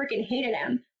Ninja freaking hated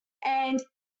him. And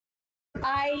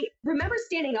I remember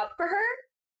standing up for her.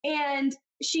 And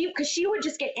because she would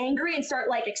just get angry and start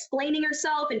like explaining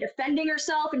herself and defending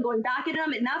herself and going back at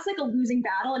him. And that's like a losing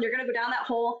battle. And you're going to go down that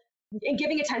hole and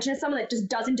giving attention to someone that just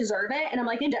doesn't deserve it. And I'm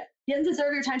like, Ninja, he doesn't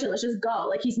deserve your attention. Let's just go.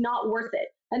 Like, he's not worth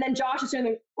it. And then Josh is saying,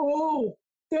 like, oh,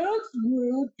 that's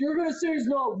rude. You're going to say he's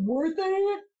not worth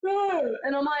it?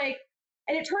 And I'm like,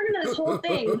 and it turned into this whole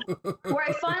thing where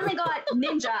I finally got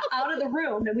Ninja out of the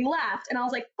room and we laughed. And I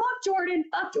was like, fuck Jordan.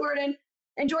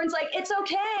 And Jordan's like, it's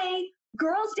okay.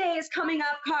 Girls' Day is coming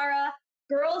up, Kara.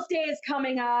 Girls' Day is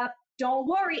coming up. don't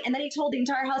worry. And then he told the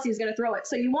entire house he was going to throw it.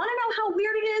 So you want to know how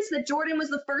weird it is that Jordan was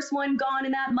the first one gone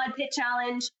in that mud pit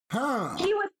challenge? Huh.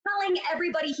 He was telling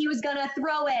everybody he was going to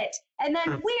throw it. And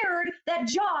then weird that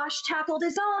Josh tackled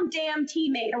his own damn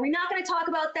teammate. Are we not going to talk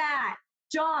about that?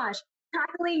 Josh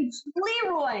tackling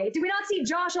Leroy. Did we not see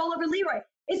Josh all over Leroy?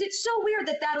 Is it so weird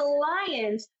that that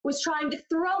alliance was trying to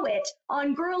throw it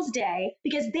on Girls' Day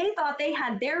because they thought they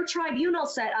had their tribunal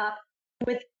set up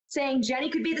with saying Jenny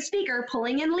could be the speaker,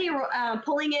 pulling in Leroy,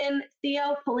 pulling in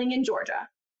Theo, pulling in Georgia.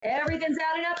 Everything's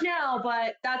adding up now,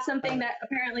 but that's something that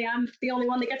apparently I'm the only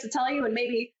one that gets to tell you, and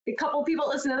maybe a couple people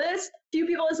listen to this, few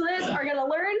people listen to this are going to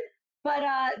learn. But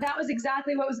that was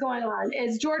exactly what was going on.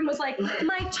 Is Jordan was like,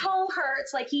 my toe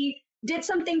hurts. Like he did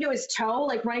something to his toe,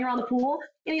 like running around the pool.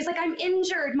 And he's like, I'm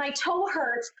injured. My toe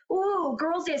hurts. Ooh,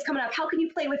 Girls' Day is coming up. How can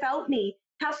you play without me?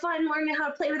 Have fun learning how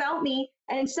to play without me.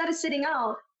 And instead of sitting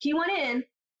out, he went in.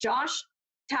 Josh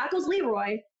tackles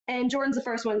Leroy, and Jordan's the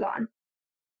first one gone.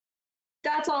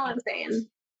 That's all I'm saying.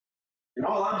 And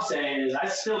all I'm saying is I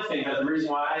still think that the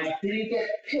reason why I didn't get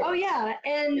picked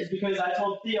is because I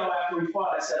told Theo after we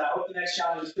fought, I said, I hope the next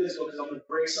challenge is physical because I'm going to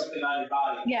break something on your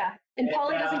body. Yeah, and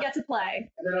Paulie doesn't get to play.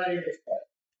 And then I didn't get to play.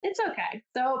 It's okay.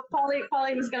 So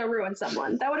Paulie was going to ruin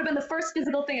someone. That would have been the first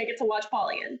physical thing I get to watch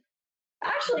Paulie in.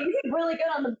 Actually, you did really good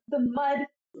on the mud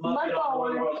ball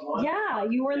one. Yeah,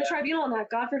 you were in the tribunal on that.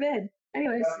 God forbid.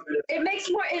 Anyways, it makes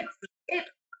more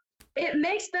it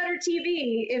makes better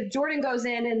TV if Jordan goes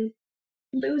in and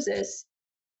loses.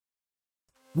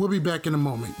 We'll be back in a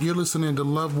moment. You're listening to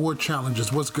Love War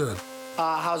Challenges. What's good?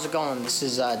 How's it going? This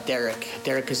is Derek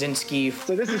Kaczynski.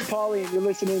 So this is Paulie, and you're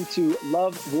listening to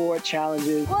Love War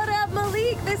Challenges. What up,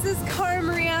 Malik? This is Cara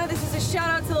Maria. This is a shout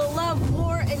out to the Love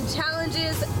War and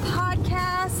Challenges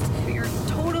podcast. You're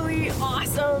totally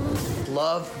awesome.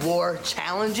 Love War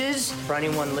Challenges. For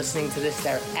anyone listening to this,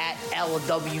 they're at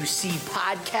LWC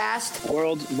Podcast.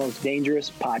 World's most dangerous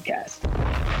podcast.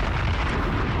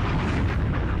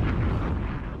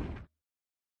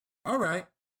 All right.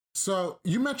 So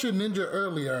you mentioned Ninja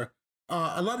earlier.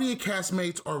 A lot of your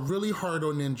castmates are really hard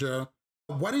on Ninja.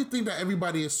 Why do you think that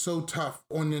everybody is so tough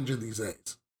on Ninja these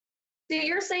days? See,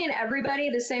 you're saying everybody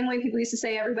the same way people used to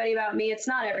say everybody about me. It's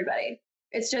not everybody.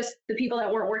 It's just the people that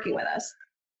weren't working with us.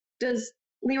 Does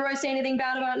Leroy say anything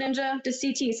bad about Ninja? Does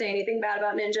CT say anything bad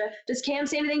about Ninja? Does Cam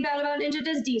say anything bad about Ninja?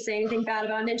 Does D say anything bad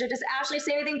about Ninja? Does Ashley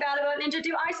say anything bad about Ninja?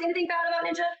 Do I say anything bad about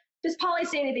Ninja? Does Paulie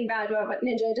say anything bad about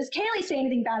Ninja? Does Kaylee say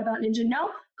anything bad about Ninja?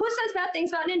 No. Who says bad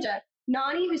things about Ninja?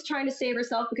 Nani, who's trying to save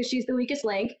herself because she's the weakest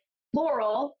link.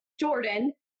 Laurel,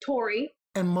 Jordan, Tori.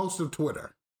 And most of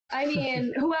Twitter. I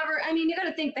mean, whoever. I mean, you got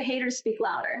to think the haters speak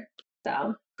louder.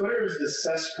 So Twitter is the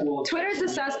cesspool. Twitter's the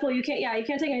cesspool. You can't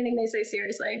take anything they say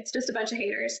seriously. It's just a bunch of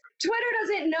haters. Twitter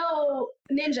doesn't know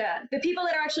Ninja. The people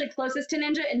that are actually closest to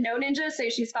Ninja and know Ninja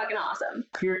say she's fucking awesome.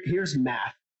 Here's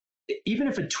math. Even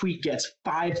if a tweet gets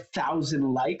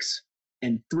 5,000 likes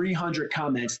and 300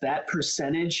 comments, that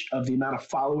percentage of the amount of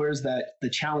followers that the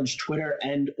challenge Twitter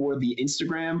and or the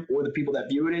Instagram or the people that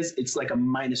view it is, it's like a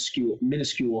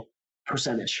minuscule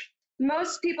percentage.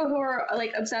 Most people who are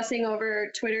like obsessing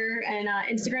over Twitter and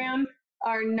Instagram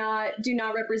do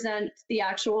not represent the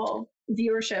actual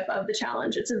viewership of the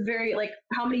challenge. It's a very like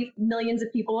how many millions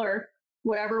of people or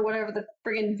whatever the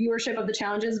friggin' viewership of the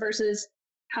challenge is versus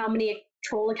how many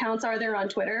troll accounts are there on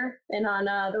Twitter and on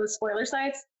those spoiler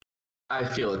sites. I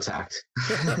feel attacked.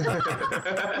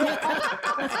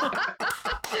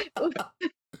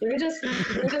 They're just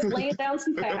laying down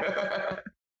some facts.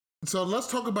 So let's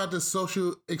talk about this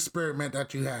social experiment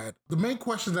that you had. The main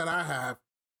question that I have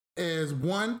is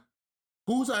one,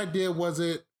 whose idea was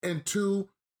it? And two,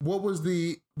 what was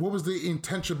the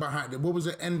intention behind it? What was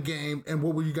the end game? And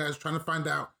what were you guys trying to find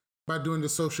out by doing the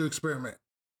social experiment?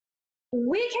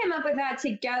 We came up with that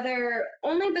together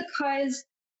only because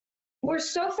we're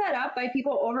so fed up by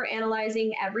people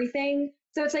overanalyzing everything.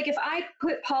 So it's like if I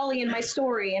put Paulie in my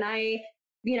story and I,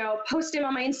 post him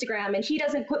on my Instagram and he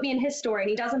doesn't put me in his story and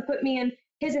he doesn't put me in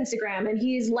his Instagram and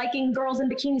he's liking girls in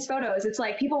bikinis photos. It's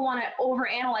like people want to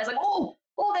overanalyze like, oh,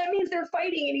 that means they're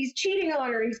fighting and he's cheating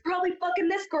on her. He's probably fucking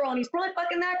this girl and he's probably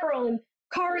fucking that girl and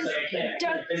Cara's I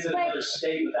can't visit another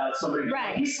state without somebody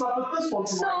right. He slept with this one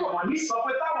for one. He slept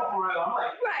with that one for I'm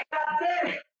like, right. God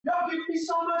damn it. Y'all give me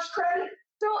so much credit.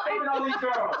 So all these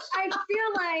girls. I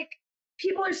feel like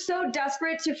people are so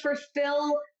desperate to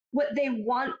fulfill what they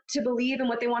want to believe and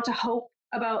what they want to hope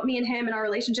about me and him and our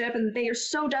relationship, and they are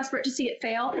so desperate to see it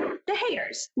fail. The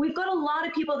haters. We've got a lot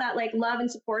of people that like love and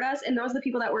support us, and those are the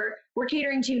people that we're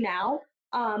catering to now,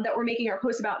 that we're making our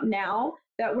posts about now,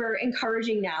 that we're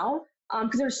encouraging now.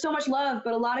 because there's so much love,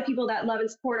 but a lot of people that love and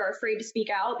support are afraid to speak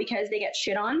out because they get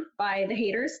shit on by the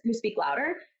haters who speak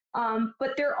louder.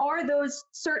 But there are those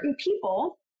certain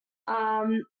people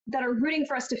that are rooting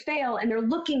for us to fail, and they're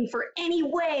looking for any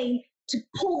way to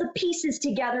pull the pieces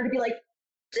together to be like,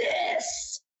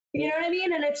 this, you know what I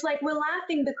mean? And it's like, we're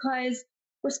laughing because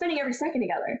we're spending every second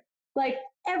together, like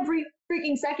every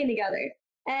freaking second together.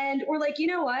 And we're like, you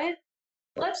know what?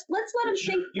 Let's let them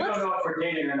think. You don't know if we're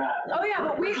dating or not. Oh yeah,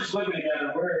 but we're just living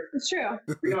together. It's true.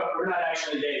 We're not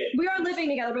actually dating. We are living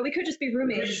together, but we could just be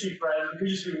roommates. We could just be friends. We could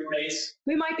just be roommates.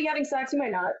 We might be having sex. We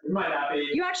might not. We might not be.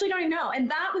 You actually don't even know. And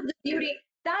that was the beauty.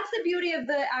 That's the beauty of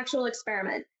the actual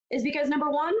experiment, is because number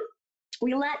one,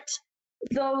 we let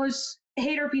those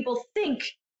hater people think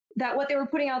that what they were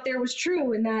putting out there was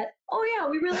true, and that, oh yeah,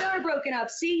 we really are broken up.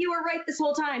 See, you were right this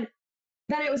whole time.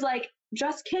 Then it was like,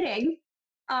 just kidding.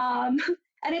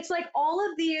 And it's like all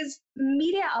of these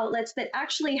media outlets that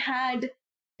actually had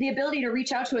the ability to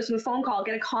reach out to us with a phone call,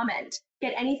 get a comment,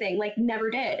 get anything, like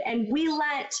never did. And we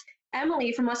let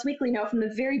Emily from Us Weekly know from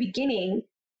the very beginning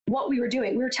what we were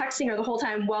doing. We were texting her the whole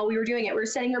time while we were doing it. We were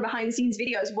sending her behind the scenes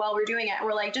videos while we were doing it. And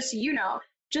we're like, just so you know,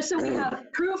 just so we have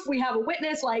proof, we have a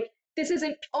witness, like this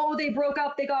isn't, oh, they broke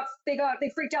up, they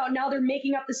freaked out, now they're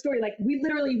making up the story. Like we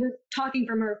literally were talking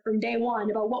from her from day one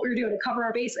about what we were doing to cover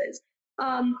our bases.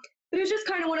 But it was just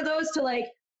kind of one of those to like,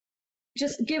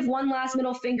 just give one last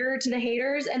middle finger to the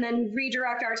haters and then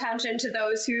redirect our attention to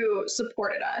those who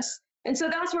supported us. And so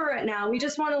that's where we're at now. We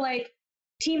just want to like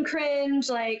team cringe,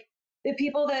 like the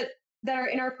people that are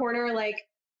in our corner, like,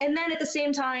 and then at the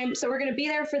same time, so we're going to be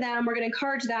there for them. We're going to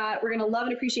encourage that. We're going to love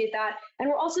and appreciate that. And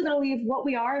we're also going to leave what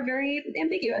we are very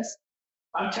ambiguous.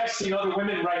 I'm texting other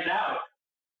women right now.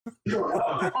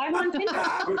 I'm on Tinder.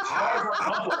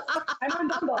 I'm on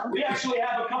Bumble. We actually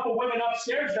have a couple women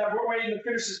upstairs that we're waiting to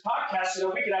finish this podcast so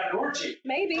that we can have an orgy.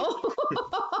 Maybe.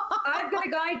 I've got a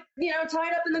guy,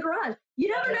 tied up in the garage. You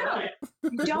never know.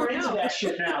 You don't We're know. into that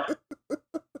shit now.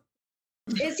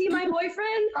 Is he my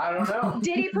boyfriend? I don't know.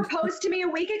 Did he propose to me a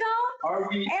week ago? Are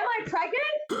we? Am I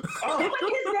pregnant? Oh. With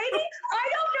his baby? I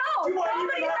don't know.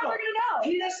 Nobody's ever going to know.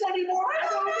 Penis anymore? I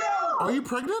don't know. Are you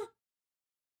pregnant?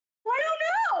 I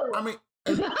don't know. I mean,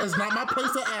 it's not my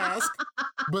place to ask,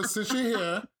 but since you're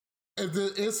here, if there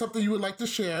is something you would like to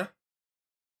share.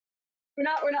 I'm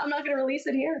not going to release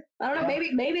it here. I don't know.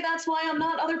 Maybe that's why I'm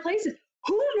not other places.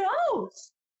 Who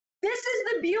knows? This is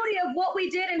the beauty of what we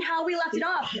did and how we left it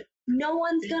off. No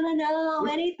one's going to know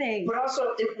anything. But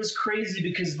also, it was crazy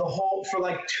because for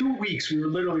like 2 weeks, we were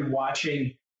literally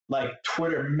watching like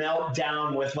Twitter melt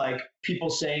down with like people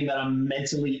saying that I'm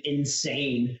mentally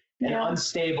insane and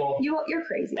unstable. You're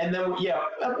crazy. And then,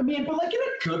 I mean, but like in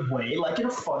a good way, like in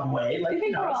a fun way. Like,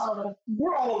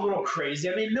 we're all a little crazy.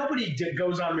 I mean, nobody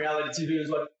goes on reality TV and is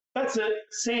like, that's it,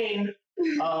 sane.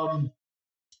 But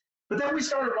then we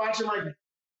started watching like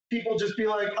people just be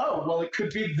like, oh, well, it could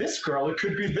be this girl, it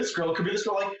could be this girl, it could be this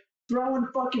girl, like throwing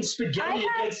fucking spaghetti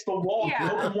against the wall,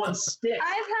 broken one stick.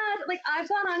 I've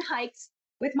gone on hikes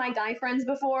with my guy friends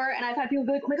before, and I've had people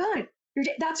be like, oh my God,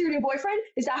 that's your new boyfriend?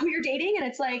 Is that who you're dating? And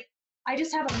it's like, I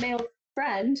just have a male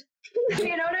friend.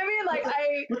 You know what I mean? Like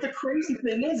But the crazy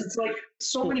thing is, it's like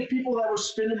so many people that were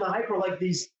spinning the hype were like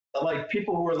these, like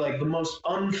people who were like the most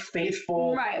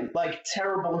unfaithful, like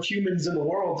terrible humans in the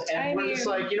world. And we're just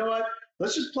like, you know what?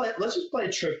 Let's just play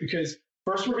a trick, because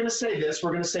first we're going to say this,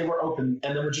 we're going to say we're open,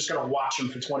 and then we're just going to watch them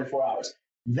for 24 hours.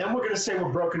 Then we're going to say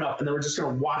we're broken up, and then we're just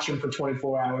going to watch them for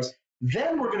 24 hours.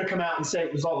 Then we're going to come out and say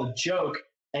it was all a joke,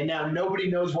 and now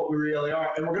nobody knows what we really are,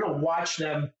 and we're going to watch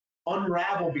them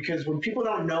unravel, because when people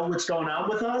don't know what's going on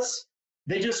with us,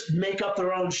 they just make up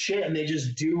their own shit, and they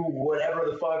just do whatever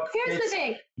the fuck. Here's the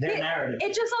thing. Their narrative.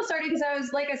 It just all started because I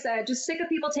was, like I said, just sick of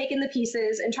people taking the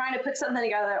pieces and trying to put something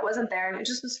together that wasn't there, and it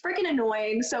just was freaking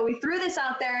annoying. So we threw this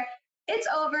out there. It's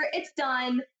over. It's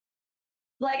done.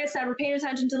 Like I said, we're paying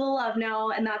attention to the love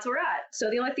now, and that's where we're at. So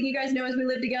the only thing you guys know is we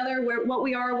live together, what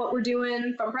we are, what we're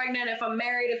doing. If I'm pregnant, if I'm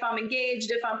married, if I'm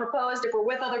engaged, if I'm proposed, if we're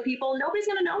with other people, nobody's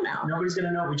going to know now. Nobody's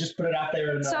going to know. We just put it out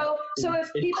there in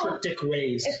cryptic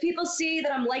ways. If people see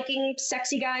that I'm liking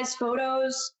sexy guys'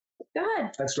 photos, go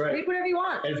ahead. That's right. Read whatever you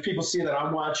want. And if people see that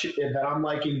I'm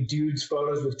liking dudes'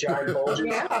 photos with giant bulges, We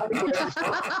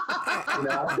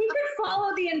could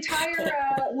follow the entire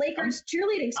Lakers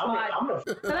cheerleading squad.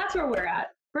 So that's where we're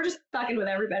at. We're just fucking with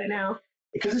everybody now.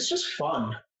 Because it's just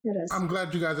fun. It is. I'm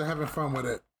glad you guys are having fun with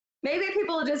it. Maybe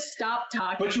people will just stop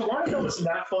talking. But you want to know what's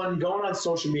not fun? Going on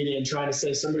social media and trying to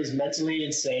say somebody's mentally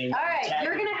insane. All right,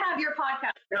 you're going to have your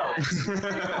podcast. No.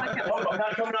 I'm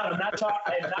not coming on. I'm not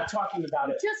talking about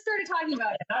it. Just started talking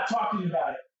about it. I'm not talking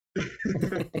about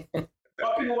it.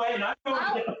 Fucking away, and I'm going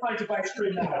to get the pint of ice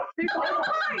cream now.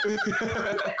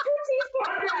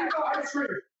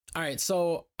 All right,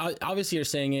 so obviously you're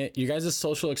saying it. You guys'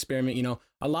 social experiment, you know,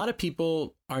 a lot of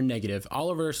people are negative all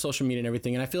over social media and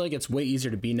everything. And I feel like it's way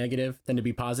easier to be negative than to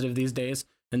be positive these days.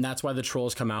 And that's why the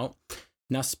trolls come out.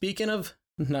 Now, speaking of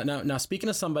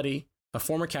somebody, a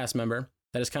former cast member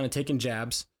that has kind of taken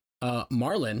jabs,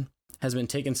 Marlon has been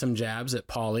taking some jabs at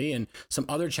Paulie and some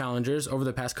other challengers over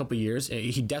the past couple of years.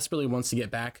 He desperately wants to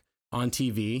get back on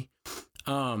TV.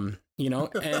 You know,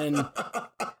 and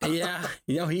yeah,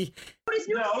 you know, But it's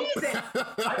new season.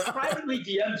 I privately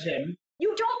DM'd him.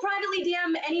 You don't privately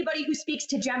DM anybody who speaks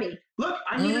to Jemmy. Look,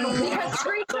 I needed a warm Because up.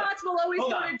 screenshots will always go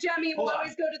to Jemmy, will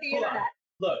always go to the internet.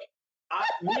 Look,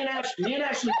 me and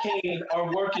Ashley Kane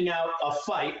are working out a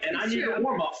fight, and I need a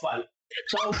warm up fight.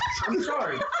 So I'm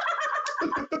sorry.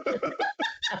 The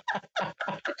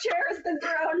chair has been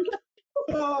thrown.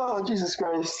 Oh, Jesus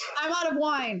Christ. I'm out of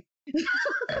wine.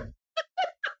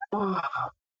 Oh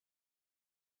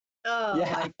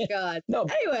Yeah. my God. No.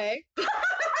 Anyway.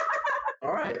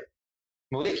 All right.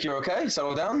 Malik, you're okay?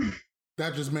 Settle down.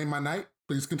 That just made my night.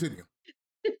 Please continue.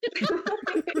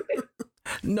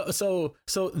 No, so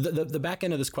the back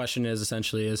end of this question is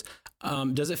essentially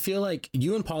does it feel like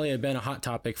you and Paulie have been a hot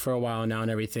topic for a while now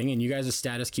and everything, and you guys'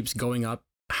 status keeps going up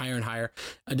higher and higher?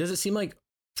 Does it seem like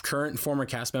current and former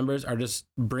cast members are just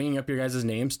bringing up your guys'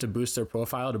 names to boost their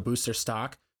profile, to boost their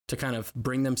stock, to kind of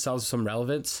bring themselves some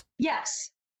relevance?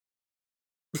 Yes.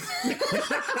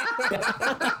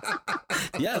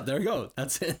 Yeah, there we go.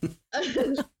 That's it. I'll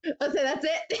say that's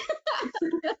it.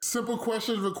 Simple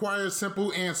questions require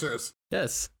simple answers.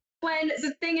 Yes. When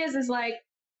the thing is like,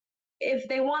 if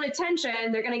they want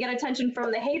attention, they're going to get attention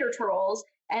from the hater trolls.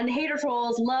 And the hater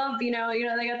trolls love, you know,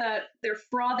 they got their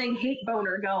frothing hate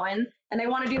boner going. And they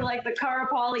want to do like the Cara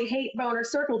Paulie hate boner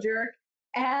circle jerk.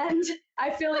 And I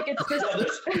feel like it's just...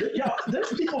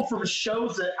 There's people from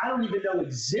shows that I don't even know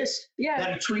exist that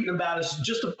are tweeting about us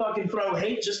just to fucking throw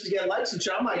hate just to get likes and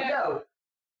shit. I'm like, yo.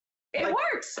 It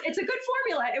works. It's a good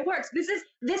formula. It works. This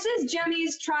is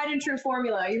Jemmy's tried and true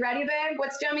formula. You ready, babe?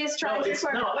 What's Jemmy's tried and true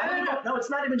formula? No, it's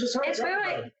not even just her. It's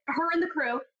her and the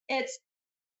crew. It's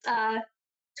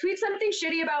tweet something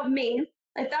shitty about me.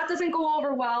 If that doesn't go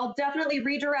over well, definitely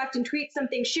redirect and tweet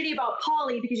something shitty about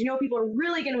Paulie, because you know people are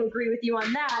really going to agree with you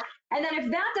on that. And then if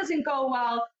that doesn't go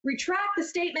well, retract the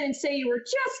statement and say you were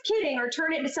just kidding, or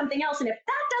turn it into something else. And if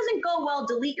that doesn't go well,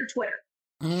 delete your Twitter.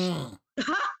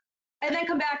 And then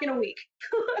come back in a week.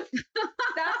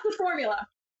 That's the formula.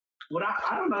 What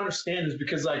I don't understand is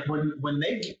because like when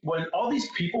all these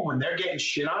people, when they're getting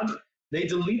shit on, they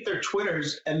delete their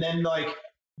Twitters, and then like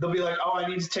they'll be like, oh, I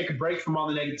need to take a break from all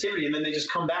the negativity, and then they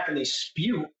just come back and they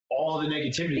spew all the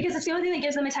negativity. Because it's the only thing that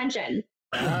gives them attention.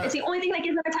 It's the only thing that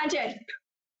gives them attention.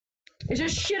 It's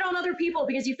just shit on other people,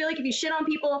 because you feel like if you shit on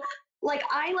people, like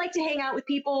I like to hang out with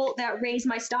people that raise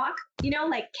my stock, you know,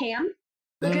 like Cam,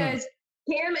 because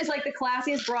Cam is like the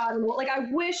classiest broad. Like I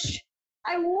wish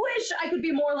I could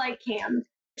be more like Cam.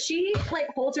 She like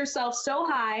holds herself so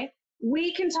high.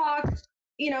 We can talk,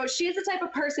 you know, she's the type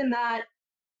of person that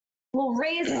will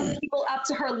raise people up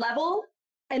to her level.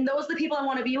 And those are the people I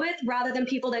want to be with, rather than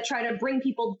people that try to bring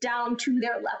people down to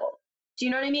their level. Do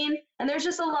you know what I mean? And there's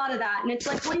just a lot of that. And it's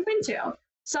like, what are you into?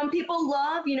 Some people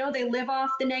love, you know, they live off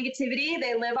the negativity.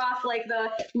 They live off like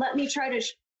let me try to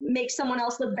make someone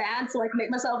else look bad so I can make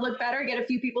myself look better, get a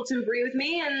few people to agree with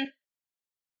me. And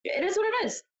it is what it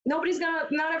is. Not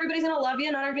everybody's going to love you.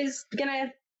 Not everybody's going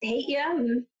to hate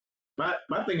you.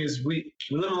 My thing is we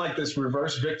live in like this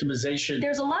reverse victimization.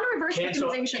 There's a lot of reverse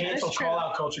victimization. Cancel call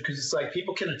out culture, because it's like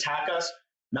people can attack us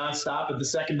nonstop, but the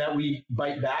second that we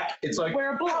bite back, it's like,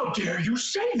 how dare you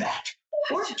say that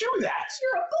or do that?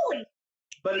 You're a bully.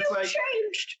 But it's like,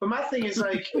 changed. But my thing is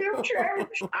like, You've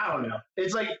changed. I don't know.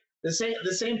 It's like the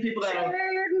same people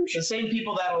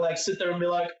that'll like sit there and be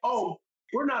like, oh,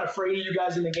 we're not afraid of you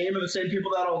guys in the game, and the same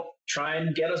people that'll try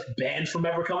and get us banned from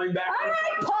ever coming back. All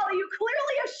right, Paulie, you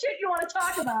clearly have shit you want to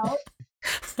talk about.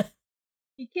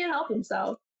 He can't help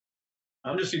himself.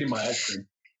 I'm just eating my ice cream.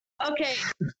 Okay.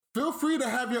 Feel free to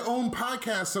have your own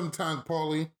podcast sometime,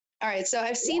 Paulie. All right. So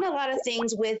I've seen a lot of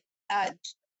things with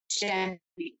Jemmy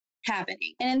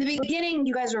happening. And in the beginning,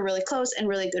 you guys were really close and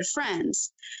really good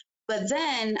friends. But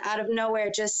then out of nowhere,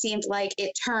 it just seemed like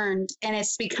it turned and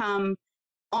it's become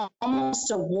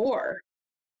almost a war.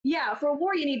 Yeah, for a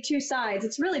war, you need two sides.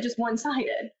 It's really just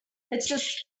one-sided. It's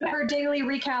just her daily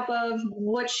recap of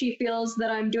what she feels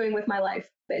that I'm doing with my life,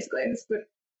 basically. It's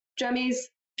Jemmy's.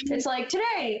 It's like,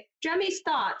 today, Jemmy's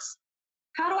thoughts.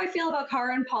 How do I feel about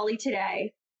Cara and Paulie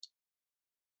today?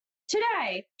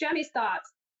 Today, Jemmy's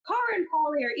thoughts. Cara and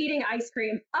Polly are eating ice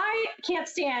cream. I can't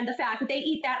stand the fact that they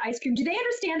eat that ice cream. Do they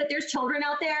understand that there's children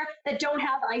out there that don't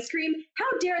have ice cream?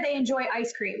 How dare they enjoy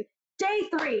ice cream? Day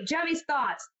 3, Jemmy's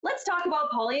thoughts. Let's talk about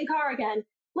Polly and Cara again.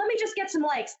 Let me just get some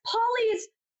likes. Polly's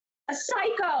a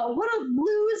psycho. What a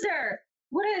loser.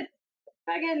 What a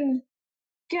fucking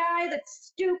guy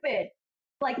that's stupid.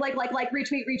 Like,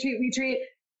 retweet.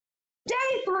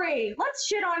 Day 3, let's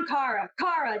shit on Cara.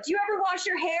 Cara, do you ever wash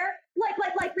your hair? Like,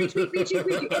 retweet.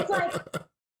 It's like,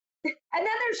 and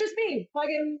then there's just me,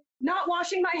 fucking not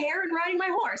washing my hair and riding my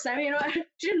horse. I mean,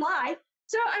 she didn't lie.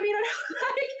 So, I mean,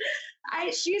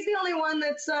 she's the only one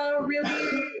that's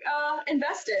really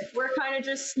invested. We're kind of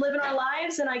just living our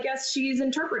lives, and I guess she's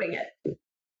interpreting it.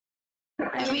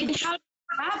 I mean, how did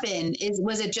it happen?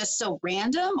 Was it just so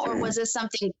random, or was it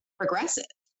something progressive?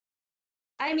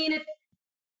 I mean,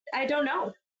 I don't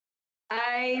know.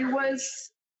 I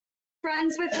was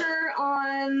friends with her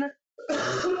on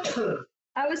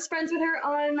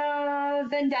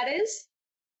Vendettas.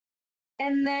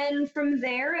 And then from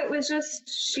there, it was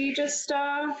she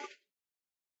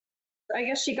I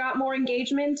guess she got more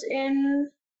engagement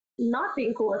in not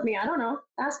being cool with me. I don't know.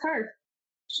 Ask her.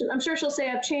 I'm sure she'll say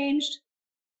I've changed.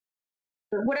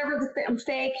 Or whatever, I'm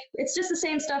fake. It's just the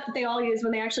same stuff that they all use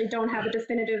when they actually don't have a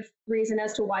definitive reason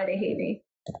as to why they hate me.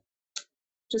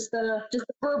 Just the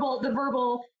verbal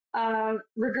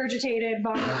regurgitated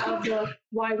of the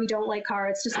why we don't like Cara.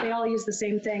 It's just they all use the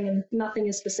same thing and nothing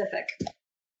is specific.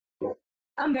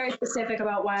 I'm very specific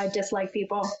about why I dislike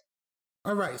people.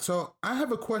 All right, so I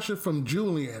have a question from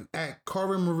Julian at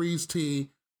Cara Marie's T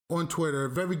on Twitter.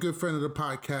 Very good friend of the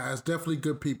podcast. Definitely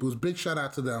good people. Big shout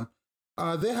out to them.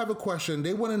 They have a question.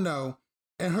 They want to know,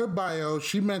 in her bio,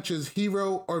 she mentions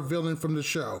hero or villain from the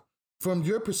show. From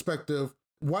your perspective,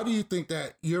 why do you think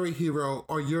that you're a hero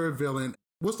or you're a villain?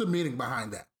 What's the meaning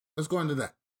behind that? Let's go into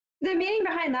that. The meaning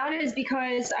behind that is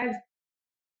because I've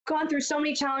gone through so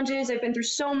many challenges. I've been through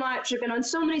so much. I've been on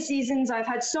so many seasons. I've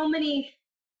had so many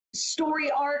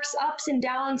story arcs, ups and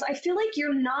downs. I feel like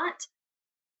you're not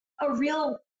a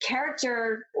real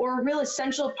character or a real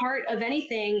essential part of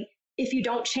anything if you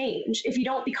don't change, if you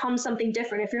don't become something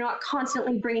different, if you're not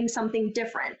constantly bringing something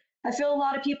different. I feel a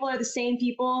lot of people are the same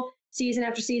people season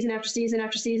after season after season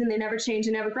after season. They never change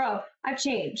and never grow. I've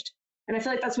changed. And I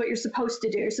feel like that's what you're supposed to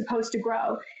do. You're supposed to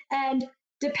grow. And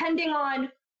depending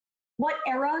on what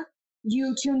era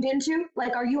you tuned into,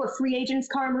 like, are you a free agents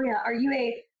Cara Maria? Are you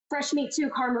a fresh meat too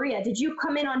Cara Maria? Did you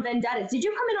come in on Vendettas? Did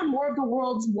you come in on War of the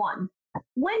Worlds 1?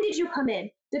 When did you come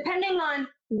in? Depending on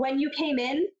when you came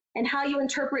in and how you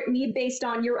interpret me based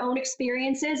on your own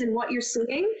experiences and what you're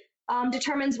seeing,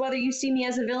 determines whether you see me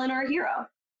as a villain or a hero.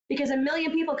 Because a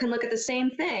million people can look at the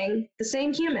same thing, the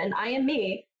same human, I am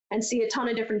me, and see a ton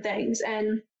of different things.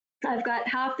 And I've got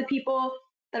half the people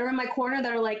that are in my corner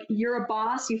that are like, you're a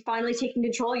boss, you've finally taken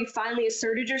control, you finally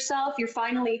asserted yourself, you're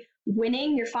finally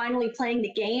winning, you're finally playing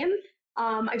the game.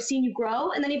 I've seen you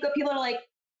grow. And then you've got people that are like,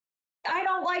 I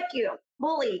don't like you,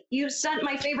 bully, you sent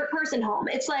my favorite person home.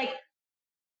 It's like,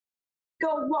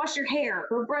 go wash your hair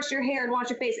or brush your hair and wash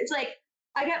your face. It's like,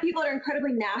 I got people that are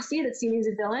incredibly nasty that see me as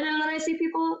a villain, and then I have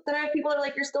people that are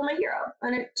like, you're still my hero.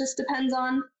 And it just depends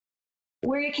on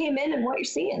where you came in and what you're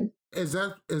seeing. Is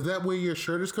that where your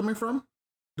shirt is coming from?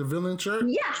 The villain shirt?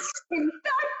 Yes. In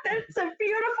fact, that's a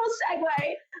beautiful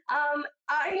segue.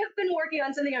 I have been working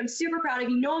on something I'm super proud of.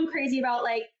 You know, I'm crazy about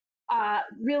like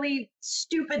really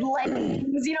stupid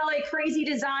leggings, you know, like crazy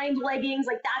designed leggings.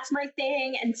 Like that's my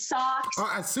thing, and socks.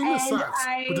 Oh, I seen the socks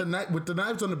with the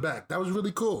knives on the back. That was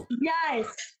really cool.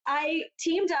 Yes, I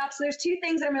teamed up. So there's two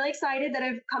things that I'm really excited that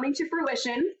are coming to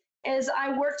fruition. Is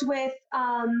I worked with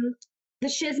the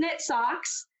Shiznit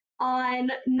socks on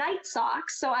night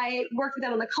socks. So I worked with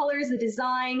them on the colors, the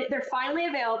design. They're finally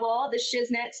available.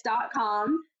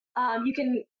 Theshiznits.com. You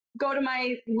can go to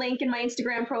my link in my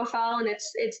Instagram profile, and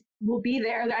it's will be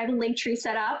there. I have a link tree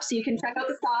set up, so you can check out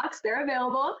the socks. They're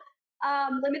available,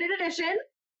 limited edition.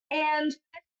 And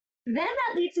then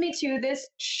that leads me to this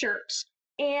shirt.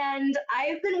 And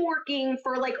I've been working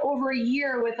for like over a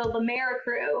year with the Lemaire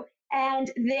crew,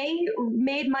 and they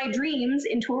made my dreams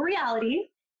into a reality.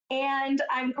 And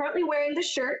I'm currently wearing the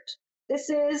shirt. This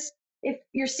is, if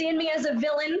you're seeing me as a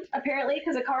villain, apparently,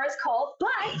 because of Cara's cult,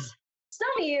 but some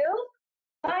of you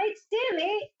might see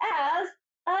me as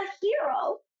a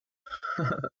hero.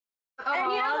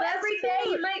 And you know, every day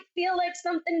you might feel like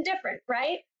something different,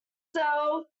 right?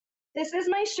 So this is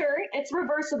my shirt. It's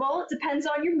reversible. It depends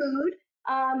on your mood.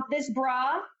 This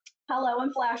bra, hello,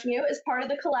 I'm flashing you, is part of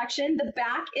the collection. The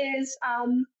back is,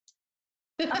 I'm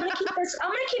only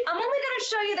gonna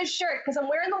show you the shirt because I'm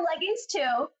wearing the leggings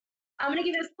too. I'm gonna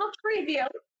give you this little preview.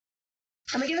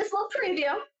 I'm gonna give this a little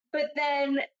preview, but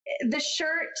then the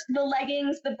shirt, the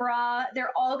leggings, the bra,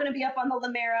 they're all gonna be up on the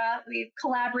Lamera. We've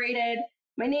collaborated.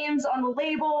 My name's on the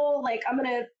label. Like, I'm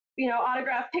gonna,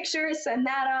 autograph pictures, send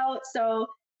that out. So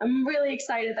I'm really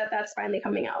excited that that's finally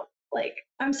coming out. Like,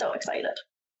 I'm so excited.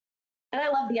 And I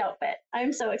love the outfit.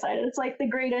 I'm so excited. It's like the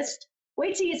greatest.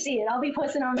 Wait till you see it. I'll be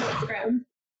posting on Instagram.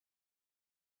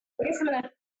 I guess I'm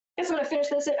gonna finish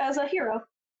this as a hero.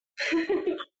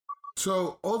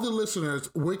 So, all the listeners,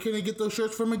 where can they get those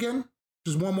shirts from again?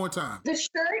 Just one more time. The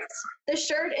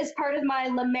shirt is part of my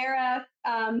Lamera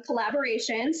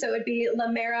collaboration. So it would be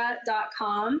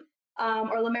lamera.com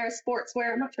or Lamera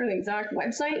Sportswear. I'm not sure the exact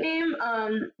website name,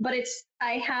 but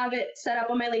I have it set up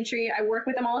on my Linktree. I work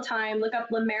with them all the time. Look up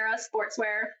Lamera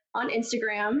Sportswear on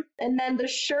Instagram. And then the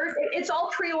shirt, it's all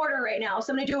pre-order right now.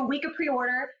 So I'm going to do a week of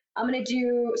pre-order.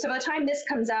 So by the time this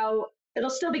comes out, it'll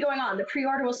still be going on. The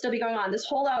pre-order will still be going on. This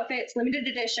whole outfit's limited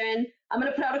edition. I'm going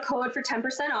to put out a code for 10%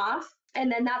 off, and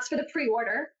then that's for the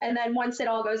pre-order. And then once it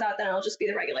all goes out, then it'll just be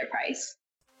the regular price.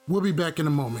 We'll be back in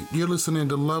a moment. You're listening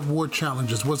to Love War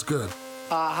Challenges. What's good?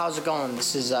 How's it going?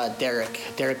 This is Derek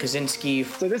Kaczynski.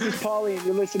 So this is Paulie, and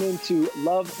you're listening to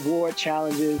Love War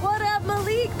Challenges. What up,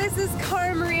 Malik? This is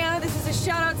Cara Maria. This is a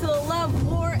shout out to the Love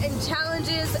War and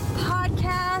Challenges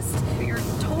podcast. You're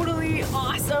totally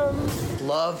awesome.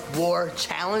 Love War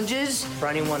Challenges. For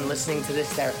anyone listening to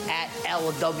this, they're at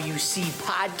LWC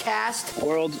Podcast.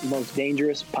 World's most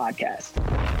dangerous podcast.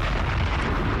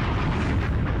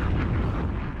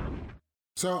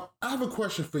 So I have a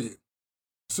question for you.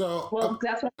 So,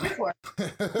 that's what I'm for.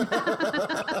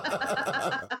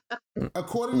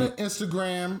 According to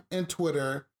Instagram and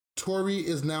Twitter, Tori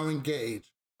is now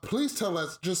engaged. Please tell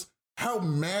us just how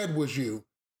mad was you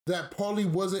that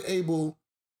Paulie wasn't able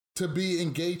to be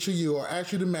engaged to you or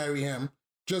ask you to marry him?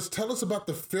 Just tell us about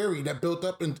the fury that built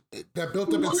up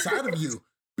inside of you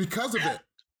because of it.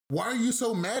 Why are you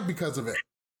so mad because of it?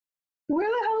 Where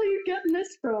the hell are you getting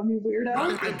this from, you weirdo?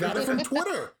 I got it from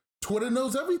Twitter. Twitter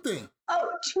knows everything. Oh,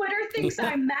 Twitter thinks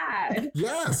I'm mad.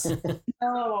 Yes.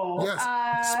 No.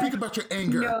 Yes. Speak about your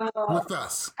anger with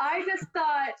us. I just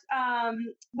thought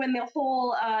when the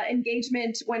whole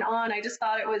engagement went on, I just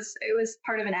thought it was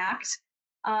part of an act.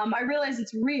 I realized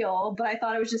it's real, but I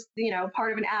thought it was just,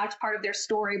 part of an act, part of their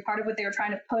story, part of what they were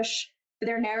trying to push for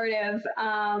their narrative.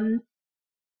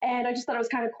 And I just thought it was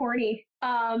kind of corny.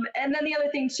 And then the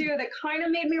other thing, too, that kind of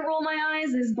made me roll my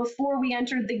eyes is before we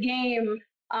entered the game,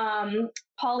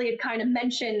 Paulie had kind of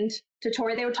mentioned to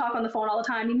Tori, they would talk on the phone all the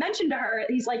time. He mentioned to her,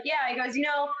 he's like, yeah, he goes,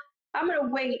 I'm going to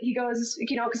wait. He goes,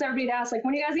 because everybody would ask, like,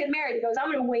 when do you guys get married? He goes, I'm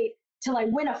going to wait till I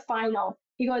win a final.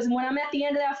 He goes, when I'm at the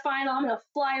end of that final, I'm going to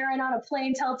fly her in on a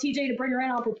plane, tell TJ to bring her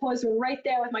in. I'll propose to her right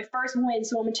there with my first win.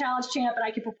 So I'm a challenge champ and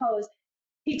I can propose.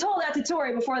 He told that to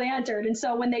Tori before they entered. And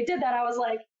so when they did that, I was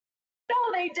like, no,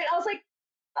 they did. I was like,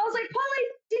 Paulie,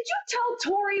 did you tell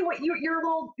Tori what your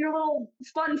little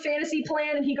fun fantasy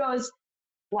plan? And he goes,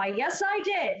 why, yes, I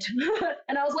did.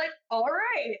 And I was like, all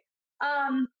right.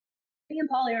 Me and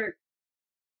Paulie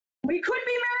we could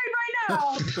be married right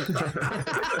now. We could be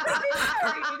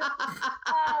married.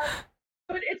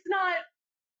 But it's not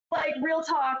like real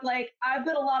talk. Like, I've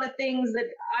got a lot of things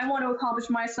that I want to accomplish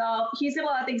myself. He's got a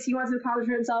lot of things he wants to accomplish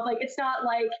for himself. Like, it's not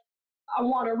like I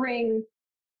want a ring.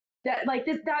 That like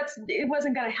this, it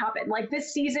wasn't gonna happen. Like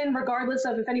this season, regardless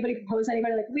of if anybody proposed to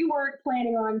anybody, like we weren't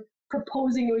planning on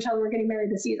proposing to each other. We're getting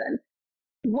married this season.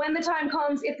 When the time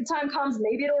comes, if the time comes,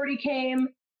 maybe it already came.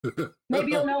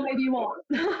 Maybe you'll know, maybe you won't.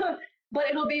 But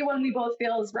it'll be when we both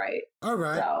feel is right. All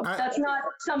right. So that's not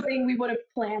something we would have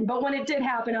planned. But when it did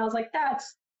happen, I was like,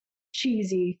 that's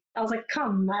cheesy. I was like,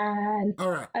 come on.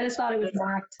 All right. I just thought it was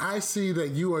whacked. I see that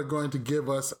you are going to give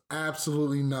us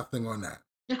absolutely nothing on that.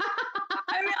 I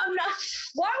mean, I'm not.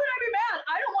 Why would I be mad?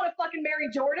 I don't want to fucking marry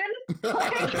Jordan.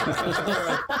 Like,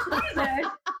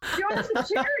 Jesus, doing some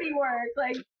charity work.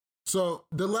 Like. So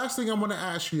the last thing I want to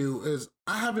ask you is,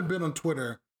 I haven't been on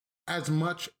Twitter as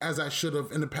much as I should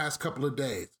have in the past couple of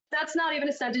days. That's not even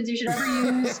a sentence you should ever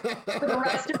use for the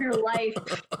rest of your life.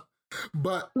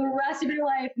 But for the rest of your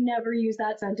life, never use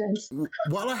that sentence.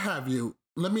 While I have you,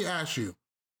 let me ask you,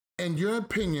 in your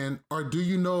opinion, or do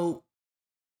you know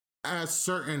as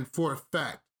certain for a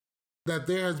fact that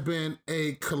there has been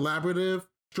a collaborative,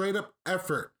 straight up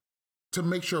effort to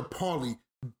make sure Paulie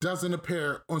doesn't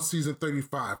appear on season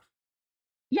 35?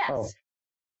 Yes. Oh.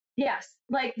 Yes.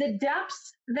 Like the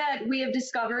depths that we have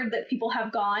discovered that people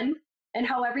have gone and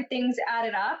how everything's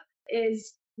added up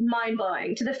is mind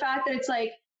blowing, to the fact that it's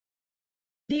like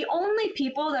the only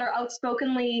people that are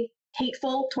outspokenly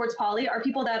hateful towards Paulie are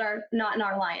people that are not in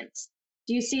our alliance.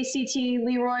 Do you see CT,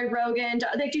 Leroy, Rogan? Do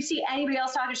you see anybody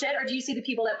else talking shit? Or do you see the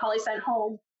people that Paulie sent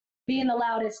home being the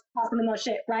loudest, talking the most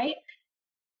shit, right?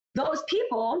 Those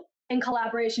people, in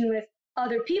collaboration with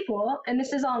other people, and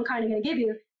this is all I'm kind of going to give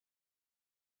you,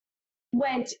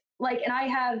 went like, and I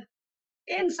have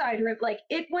insider, like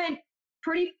it went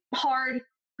pretty hard,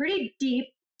 pretty deep.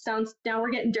 Sounds, now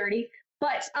we're getting dirty,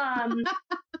 but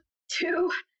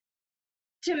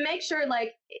to make sure,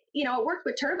 like, you know, it worked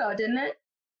with Turbo, didn't it?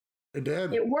 It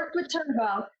did. It worked with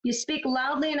Turbo. You speak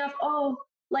loudly enough. Oh,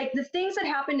 like the things that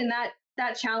happened in that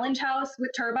challenge house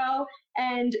with Turbo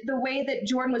and the way that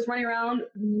Jordan was running around,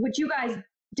 which you guys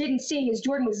didn't see, is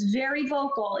Jordan was very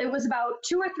vocal. It was about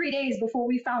 2 or 3 days before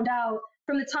we found out,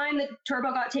 from the time that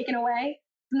Turbo got taken away,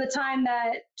 from the time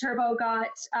that Turbo got,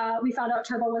 we found out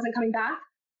Turbo wasn't coming back.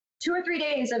 2 or 3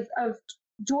 days of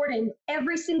Jordan,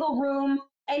 every single room,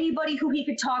 anybody who he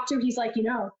could talk to, he's like, you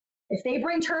know, if they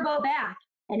bring Turbo back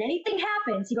and anything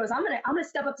happens, he goes, I'm gonna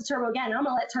step up to Turbo again, and I'm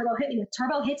gonna let Turbo hit me. If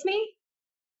Turbo hits me,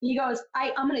 he goes,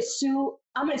 I'm gonna sue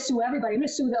everybody. I'm gonna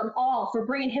sue them all for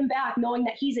bringing him back, knowing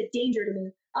that he's a danger to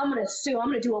me. I'm gonna sue. I'm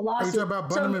gonna do a lawsuit. Are you talking about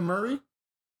Bunham and Murray?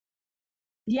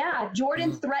 Yeah,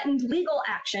 Jordan threatened legal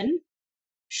action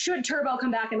should Turbo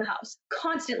come back in the house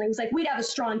constantly. It was like, we'd have a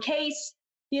strong case.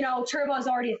 You know, Turbo's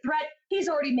already a threat. He's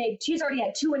already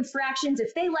had 2 infractions.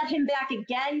 If they let him back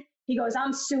again, he goes,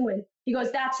 I'm suing. He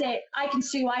goes, that's it. I can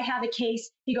sue. I have a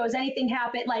case. He goes, anything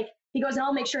happen, like, he goes, and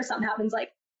I'll make sure something happens. Like,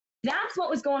 that's what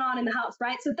was going on in the house,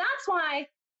 right? So that's why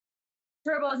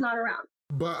Turbo is not around.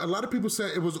 But a lot of people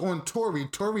said it was on Tori.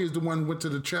 Tori is the one who went to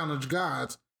the Challenge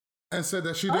Gods and said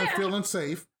that she didn't feel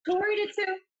unsafe. Tori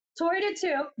did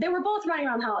too. They were both running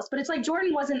around the house, but it's like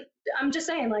Jordan wasn't, I'm just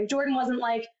saying, like, Jordan wasn't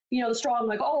like, you know, the strong,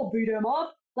 like, oh, beat him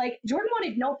up. Like, Jordan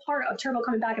wanted no part of Turbo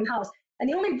coming back in the house. And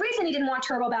the only reason he didn't want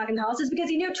Turbo back in the house is because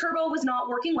he knew Turbo was not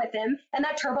working with him and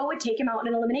that Turbo would take him out in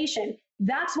an elimination.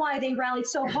 That's why they rallied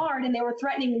so hard and they were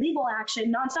threatening legal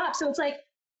action nonstop. So it's like,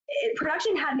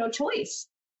 production had no choice.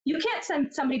 You can't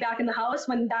send somebody back in the house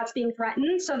when that's being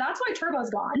threatened. So that's why Turbo's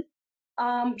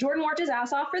gone. Jordan worked his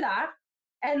ass off for that.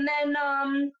 And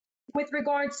then with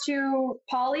regards to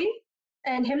Paulie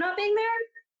and him not being there,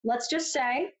 let's just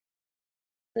say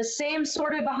the same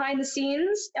sort of behind the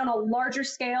scenes on a larger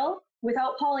scale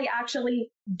without Paulie actually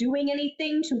doing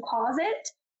anything to cause it,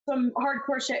 some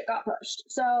hardcore shit got pushed.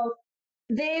 So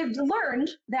they've learned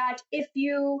that if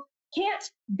you can't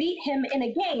beat him in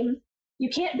a game, you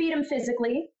can't beat him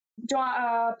physically.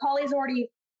 Paulie's already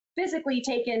physically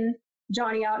taken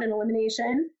Johnny out in an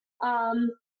elimination.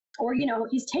 Or, you know,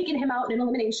 he's taken him out in an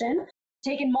elimination,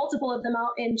 taken multiple of them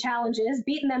out in challenges,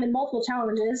 beaten them in multiple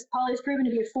challenges. Paulie's proven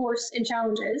to be a force in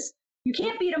challenges. You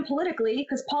can't beat him politically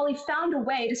because Paulie found a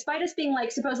way, despite us being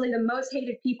like supposedly the most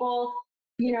hated people,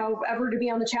 you know, ever to be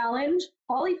on the challenge.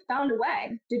 Paulie found a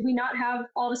way. Did we not have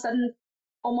all of a sudden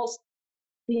almost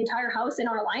the entire house in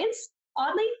our alliance?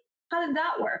 Oddly, how did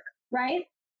that work, right?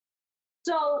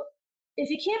 So if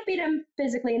you can't beat him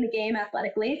physically in the game,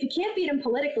 athletically, if you can't beat him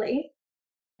politically,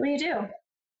 what do?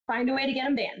 Find a way to get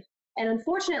him banned. And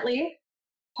unfortunately,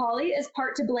 Paulie is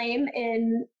part to blame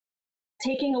in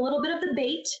taking a little bit of the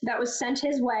bait that was sent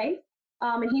his way.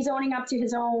 And he's owning up to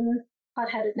his own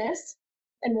hot-headedness.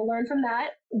 And we'll learn from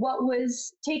that. What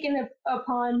was taken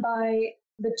upon by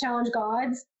the challenge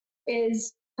gods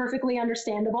is perfectly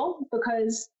understandable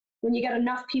because when you get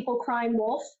enough people crying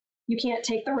wolf, you can't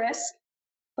take the risk.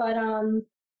 But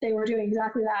they were doing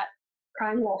exactly that,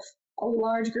 crying wolf, a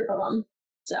large group of them.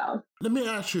 So let me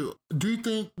ask you, do you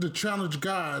think the challenge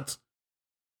gods,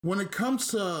 when it comes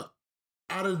to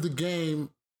out of the game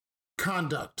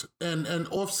conduct and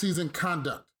off-season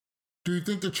conduct, do you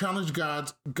think the challenge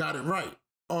gods got it right?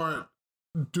 Or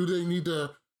do they need to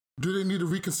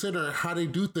reconsider how they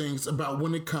do things about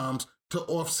when it comes to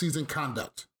off-season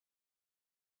conduct?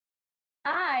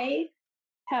 I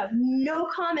have no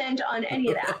comment on any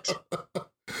of that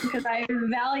because I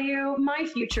value my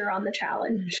future on the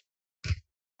challenge.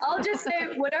 I'll just say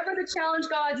whatever the challenge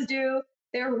gods do,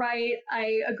 they're right.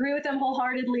 I agree with them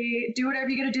wholeheartedly. Do whatever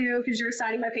you're going to do because you're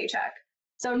signing my paycheck.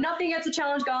 So nothing against the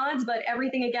challenge gods, but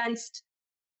everything against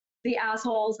the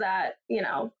assholes that, you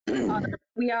know,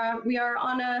 we are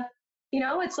on a, you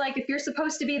know, it's like if you're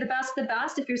supposed to be the best,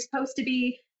 if you're supposed to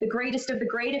be the greatest of the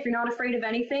great, if you're not afraid of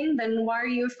anything, then why are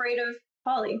you afraid of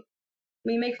Paulie?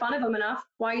 We make fun of him enough.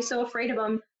 Why are you so afraid of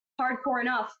him hardcore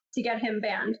enough to get him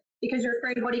banned? Because you're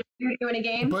afraid of what he can do in a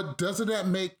game? But doesn't that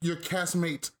make your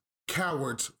castmates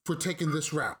cowards for taking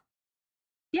this route?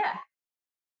 Yeah.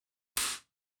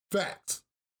 Facts.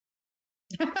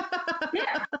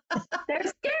 Yeah. They're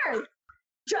scared.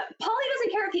 Paulie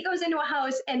doesn't care if he goes into a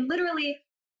house and literally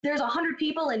there's 100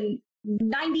 people and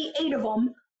 98 of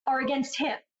them are against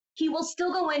him. He will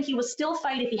still go in, he will still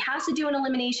fight. If he has to do an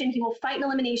elimination, he will fight an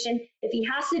elimination. If he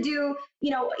has to do,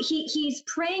 he's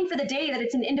praying for the day that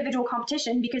it's an individual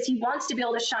competition because he wants to be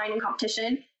able to shine in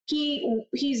competition.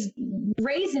 He's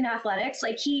raised in athletics.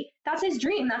 Like that's his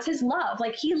dream. That's his love.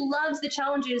 Like he loves the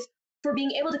challenges for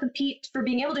being able to compete, for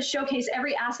being able to showcase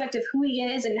every aspect of who he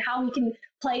is and how he can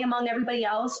play among everybody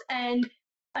else. And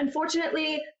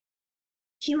unfortunately,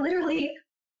 he literally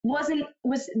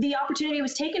the opportunity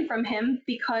was taken from him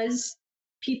because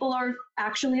people are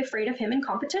actually afraid of him in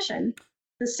competition.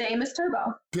 The same as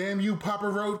Turbo. Damn you, Papa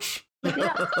Roach.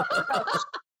 Yeah, Papa Roach.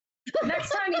 Next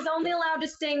time he's only allowed to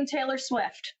sing Taylor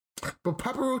Swift. But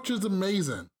Papa Roach is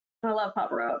amazing. I love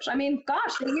Papa Roach. I mean,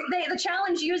 gosh, the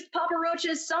challenge used Papa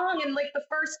Roach's song in like the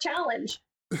first challenge.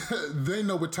 They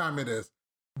know what time it is.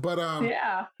 But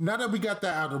yeah. Now that we got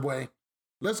that out of the way,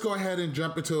 let's go ahead and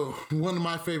jump into one of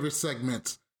my favorite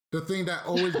segments. The thing that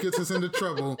always gets us into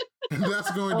trouble, and that's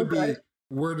going to be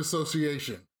word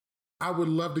association. I would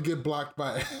love to get blocked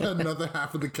by another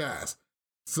half of the cast.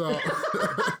 So,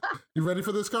 you ready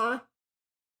for this, Cara?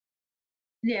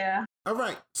 Yeah. All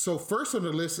right. So first on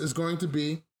the list is going to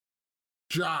be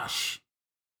Josh.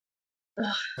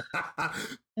 I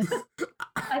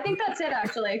think that's it,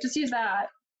 actually. Just use that.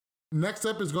 Next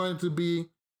up is going to be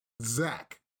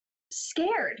Zach.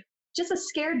 Scared. Just a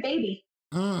scared baby.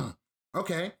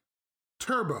 Okay.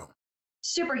 Turbo.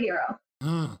 Superhero.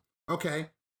 Okay.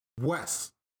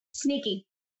 Wes. Sneaky.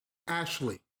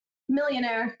 Ashley.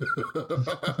 Millionaire.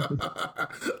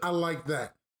 I like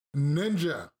that.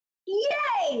 Ninja.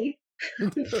 Yay!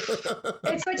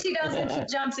 It's what she does when she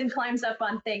jumps and climbs up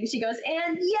on things. She goes,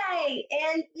 and yay!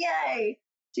 And yay!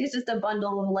 She's just a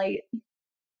bundle of light.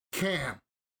 Cam.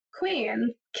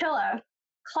 Queen. Killer.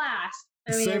 Class.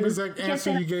 Same exact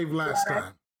answer you gave last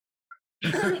time.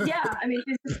 Yeah, I mean,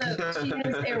 she is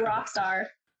a rock star.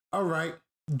 All right.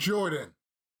 Jordan.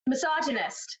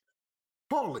 Misogynist.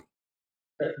 Paulie.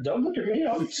 Don't look at me.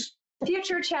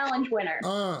 Future challenge winner.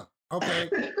 Okay.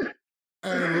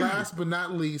 And last but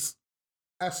not least,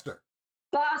 Esther.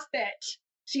 Boss bitch.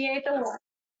 She ain't the one.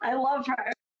 I love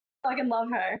her. Fucking love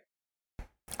her.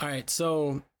 All right,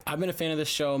 so I've been a fan of this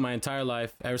show my entire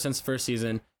life, ever since the first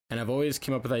season, and I've always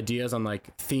come up with ideas on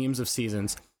like themes of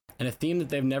seasons. And a theme that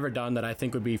they've never done that I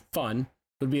think would be fun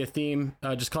would be a theme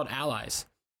just called Allies.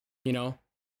 You know,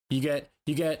 you get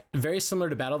very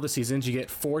similar to Battle of the Seasons. You get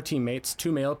 4 teammates,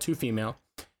 2 male, 2 female.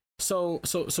 So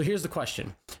here's the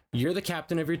question. You're the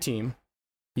captain of your team.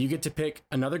 You get to pick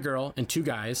another girl and 2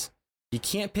 guys. You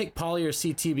can't pick Polly or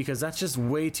CT because that's just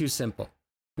way too simple.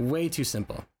 Way too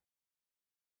simple.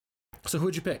 So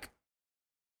who'd you pick?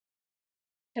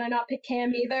 Can I not pick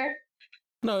Cam either?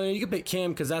 No, you can pick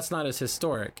Cam because that's not as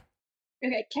historic.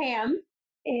 Okay, Cam.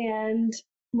 And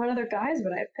what other guys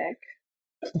would I pick?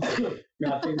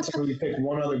 No, I think so. We pick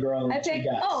one other girl and I 2 pick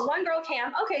guys. one girl,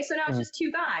 Cam. Okay, so now it's just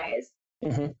 2 guys.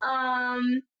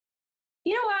 Mm-hmm.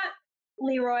 You know what?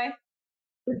 Leroy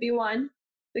would be one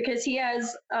because he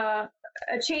has a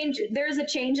change. There's a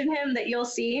change in him that you'll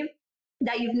see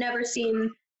that you've never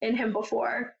seen in him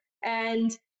before,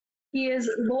 and he is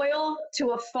loyal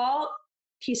to a fault.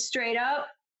 He's straight up.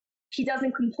 He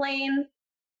doesn't complain.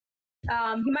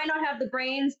 He might not have the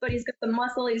brains, but he's got the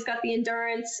muscle. He's got the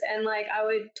endurance, and like I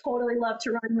would totally love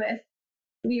to run with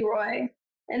Leroy.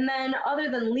 And then other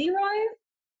than Leroy,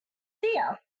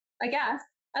 Theo, I guess.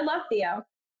 I love Theo.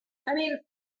 I mean,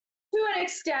 to an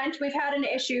extent, we've had an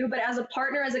issue, but as a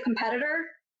partner, as a competitor,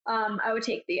 I would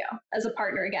take Theo as a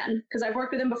partner again because I've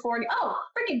worked with him before. And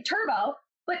freaking Turbo!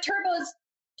 But Turbo's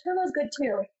good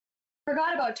too.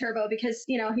 Forgot about Turbo because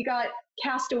he got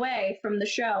cast away from the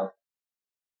show.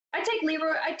 I take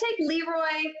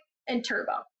Leroy and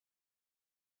Turbo.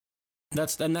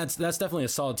 That's definitely a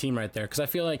solid team right there. Because I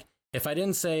feel like if I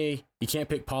didn't say you can't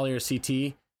pick Polly or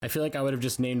CT, I feel like I would have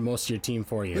just named most of your team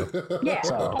for you. Yeah.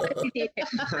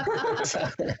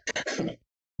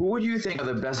 Who would you think are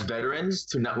the best veterans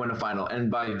to not win a final?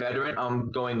 And by veteran,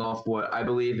 I'm going off what I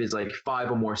believe is like 5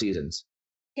 or more seasons.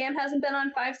 Cam hasn't been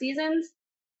on 5 seasons,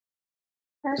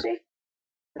 has she?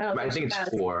 I think it's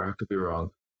 4. I could be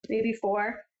wrong. Maybe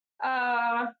 4.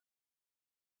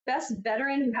 Best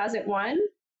veteran who hasn't won.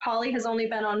 Polly has only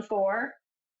been on 4.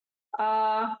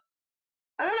 I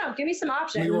don't know. Give me some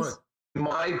options. Leroy.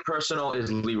 My personal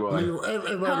is Leroy.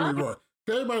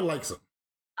 Everybody likes him.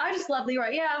 I just love Leroy.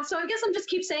 Yeah, so I guess I'm just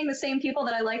keep saying the same people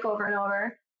that I like over and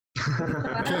over.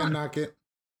 Can't knock it.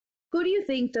 Who do you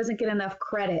think doesn't get enough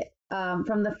credit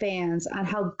from the fans on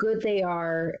how good they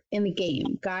are in the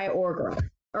game, guy or girl?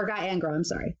 Or guy and girl, I'm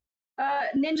sorry.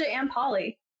 Ninja and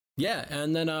Polly. Yeah,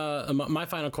 and then my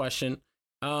final question.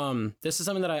 This is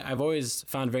something that I've always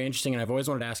found very interesting, and I've always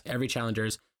wanted to ask every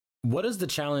challengers. What does the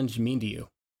challenge mean to you?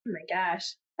 Oh my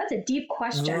gosh, that's a deep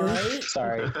question. Right?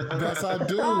 Sorry. That's our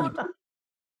dude.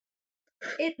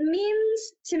 It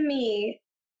means to me,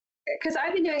 because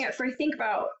I've been doing it for I think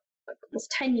about almost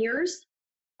 10 years.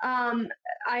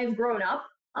 I've grown up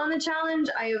on the challenge.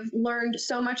 I've learned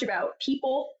so much about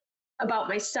people, about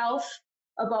myself,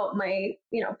 about my,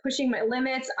 pushing my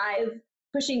limits.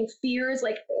 Pushing fears.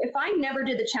 Like if I never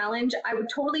did the challenge, I would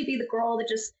totally be the girl that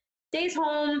just stays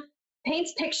home,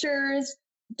 paints pictures,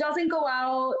 doesn't go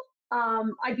out.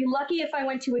 I'd be lucky if I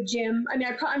went to a gym. I mean,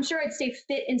 I'm sure I'd stay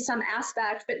fit in some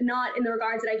aspect, but not in the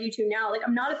regards that I do to now. Like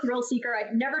I'm not a thrill seeker.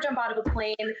 I'd never jump out of a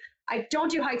plane. I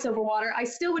don't do hikes over water. I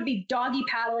still would be doggy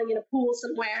paddling in a pool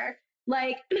somewhere.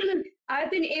 Like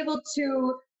I've been able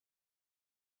to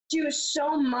do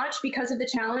so much because of the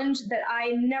challenge that I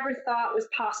never thought was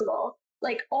possible.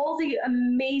 Like all the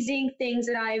amazing things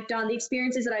that I've done, the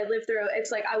experiences that I lived through, it's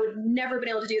like I would never been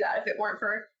able to do that if it weren't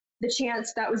for the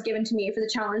chance that was given to me for the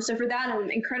challenge. So for that,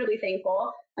 I'm incredibly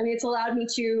thankful. I mean, it's allowed me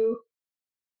to,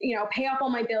 pay off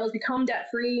all my bills, become debt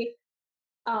free,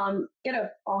 get a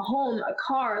home, a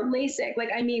car, LASIK. Like,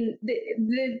 I mean,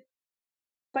 the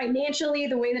financially,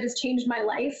 the way that has changed my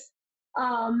life.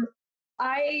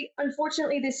 I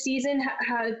unfortunately this season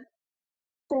had.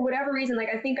 For whatever reason, like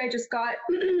I think I just got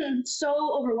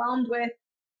so overwhelmed with,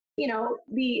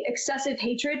 the excessive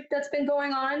hatred that's been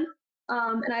going on.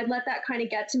 And I'd let that kind of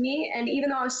get to me. And even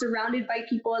though I was surrounded by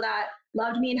people that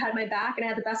loved me and had my back and I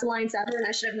had the best alliance ever and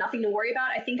I should have nothing to worry about,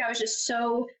 I think I was just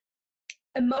so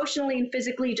emotionally and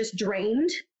physically just drained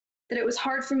that it was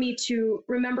hard for me to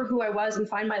remember who I was and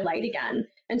find my light again.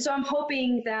 And so I'm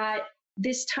hoping that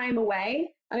this time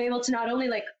away, I'm able to not only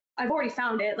I've already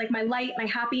found it, like my light, my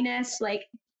happiness, like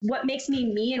what makes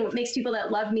me me and what makes people that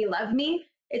love me,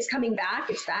 it's coming back,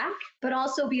 it's back, but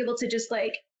also be able to just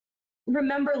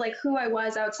remember who I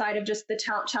was outside of just the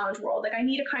challenge world. Like I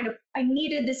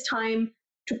needed this time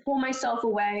to pull myself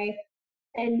away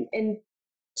and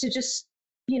to just,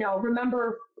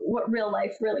 remember what real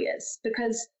life really is.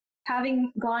 Because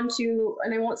having gone to,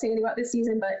 and I won't say anything about this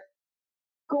season, but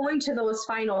going to those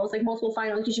finals, like multiple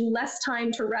finals, gives you less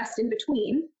time to rest in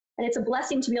between. And it's a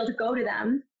blessing to be able to go to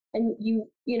them and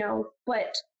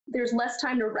but there's less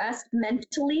time to rest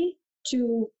mentally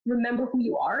to remember who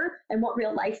you are and what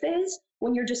real life is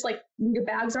when you're just your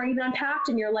bags aren't even unpacked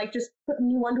and you're just putting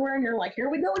new underwear and you're here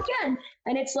we go again.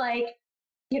 And it's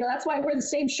that's why I wear the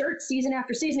same shirt season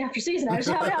after season after season. I just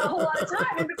haven't had a whole lot of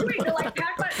time in between to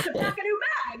pack a new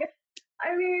bag.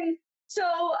 I mean, so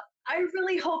I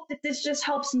really hope that this just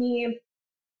helps me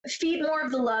feed more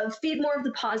of the love, feed more of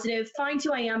the positive, find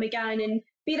who I am again, and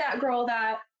be that girl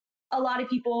that a lot of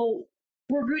people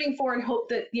were rooting for and hope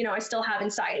that, I still have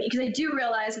inside me. Because I do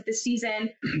realize that this season,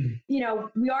 we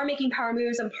are making power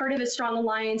moves. I'm part of a strong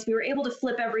alliance. We were able to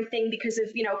flip everything because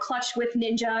of, Clutch with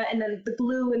Ninja and then the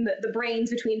glue and the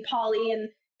brains between Polly and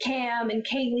Cam and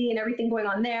Kaylee and everything going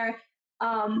on there.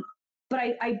 But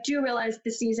I do realize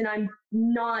this season I'm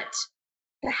not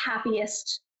the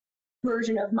happiest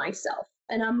version of myself.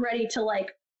 And I'm ready to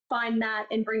find that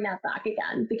and bring that back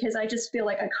again because I just feel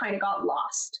like I kind of got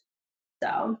lost.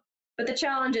 So, but the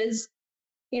challenge is,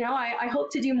 I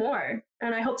hope to do more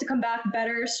and I hope to come back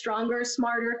better, stronger,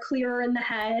 smarter, clearer in the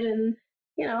head and,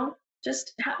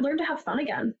 just learn to have fun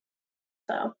again.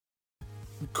 So.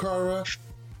 Cara,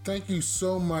 thank you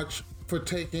so much for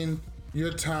taking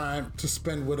your time to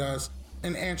spend with us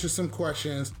and answer some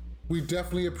questions. We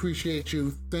definitely appreciate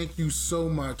you. Thank you so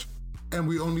much. And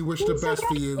we only wish the best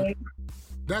for you. Thank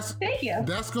you.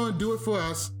 That's going to do it for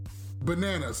us.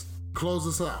 Bananas, close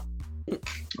us out.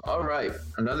 All right,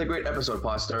 another great episode,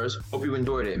 Pod Stars. Hope you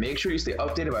enjoyed it. Make sure you stay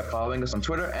updated by following us on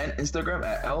Twitter and Instagram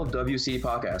at LWC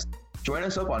Podcast. Join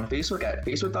us up on Facebook at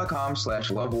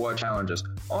facebook.com/LoveWarChallenges.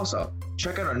 Also,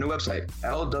 check out our new website,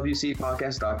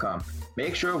 lwcpodcast.com.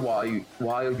 Make sure while you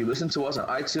listen to us on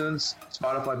iTunes,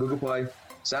 Spotify, Google Play,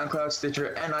 SoundCloud,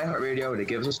 Stitcher, and iHeartRadio to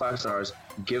give us 5 stars,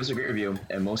 give us a great review,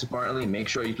 and most importantly, make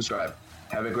sure you subscribe.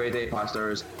 Have a great day, Pod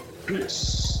Stars.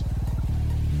 Peace.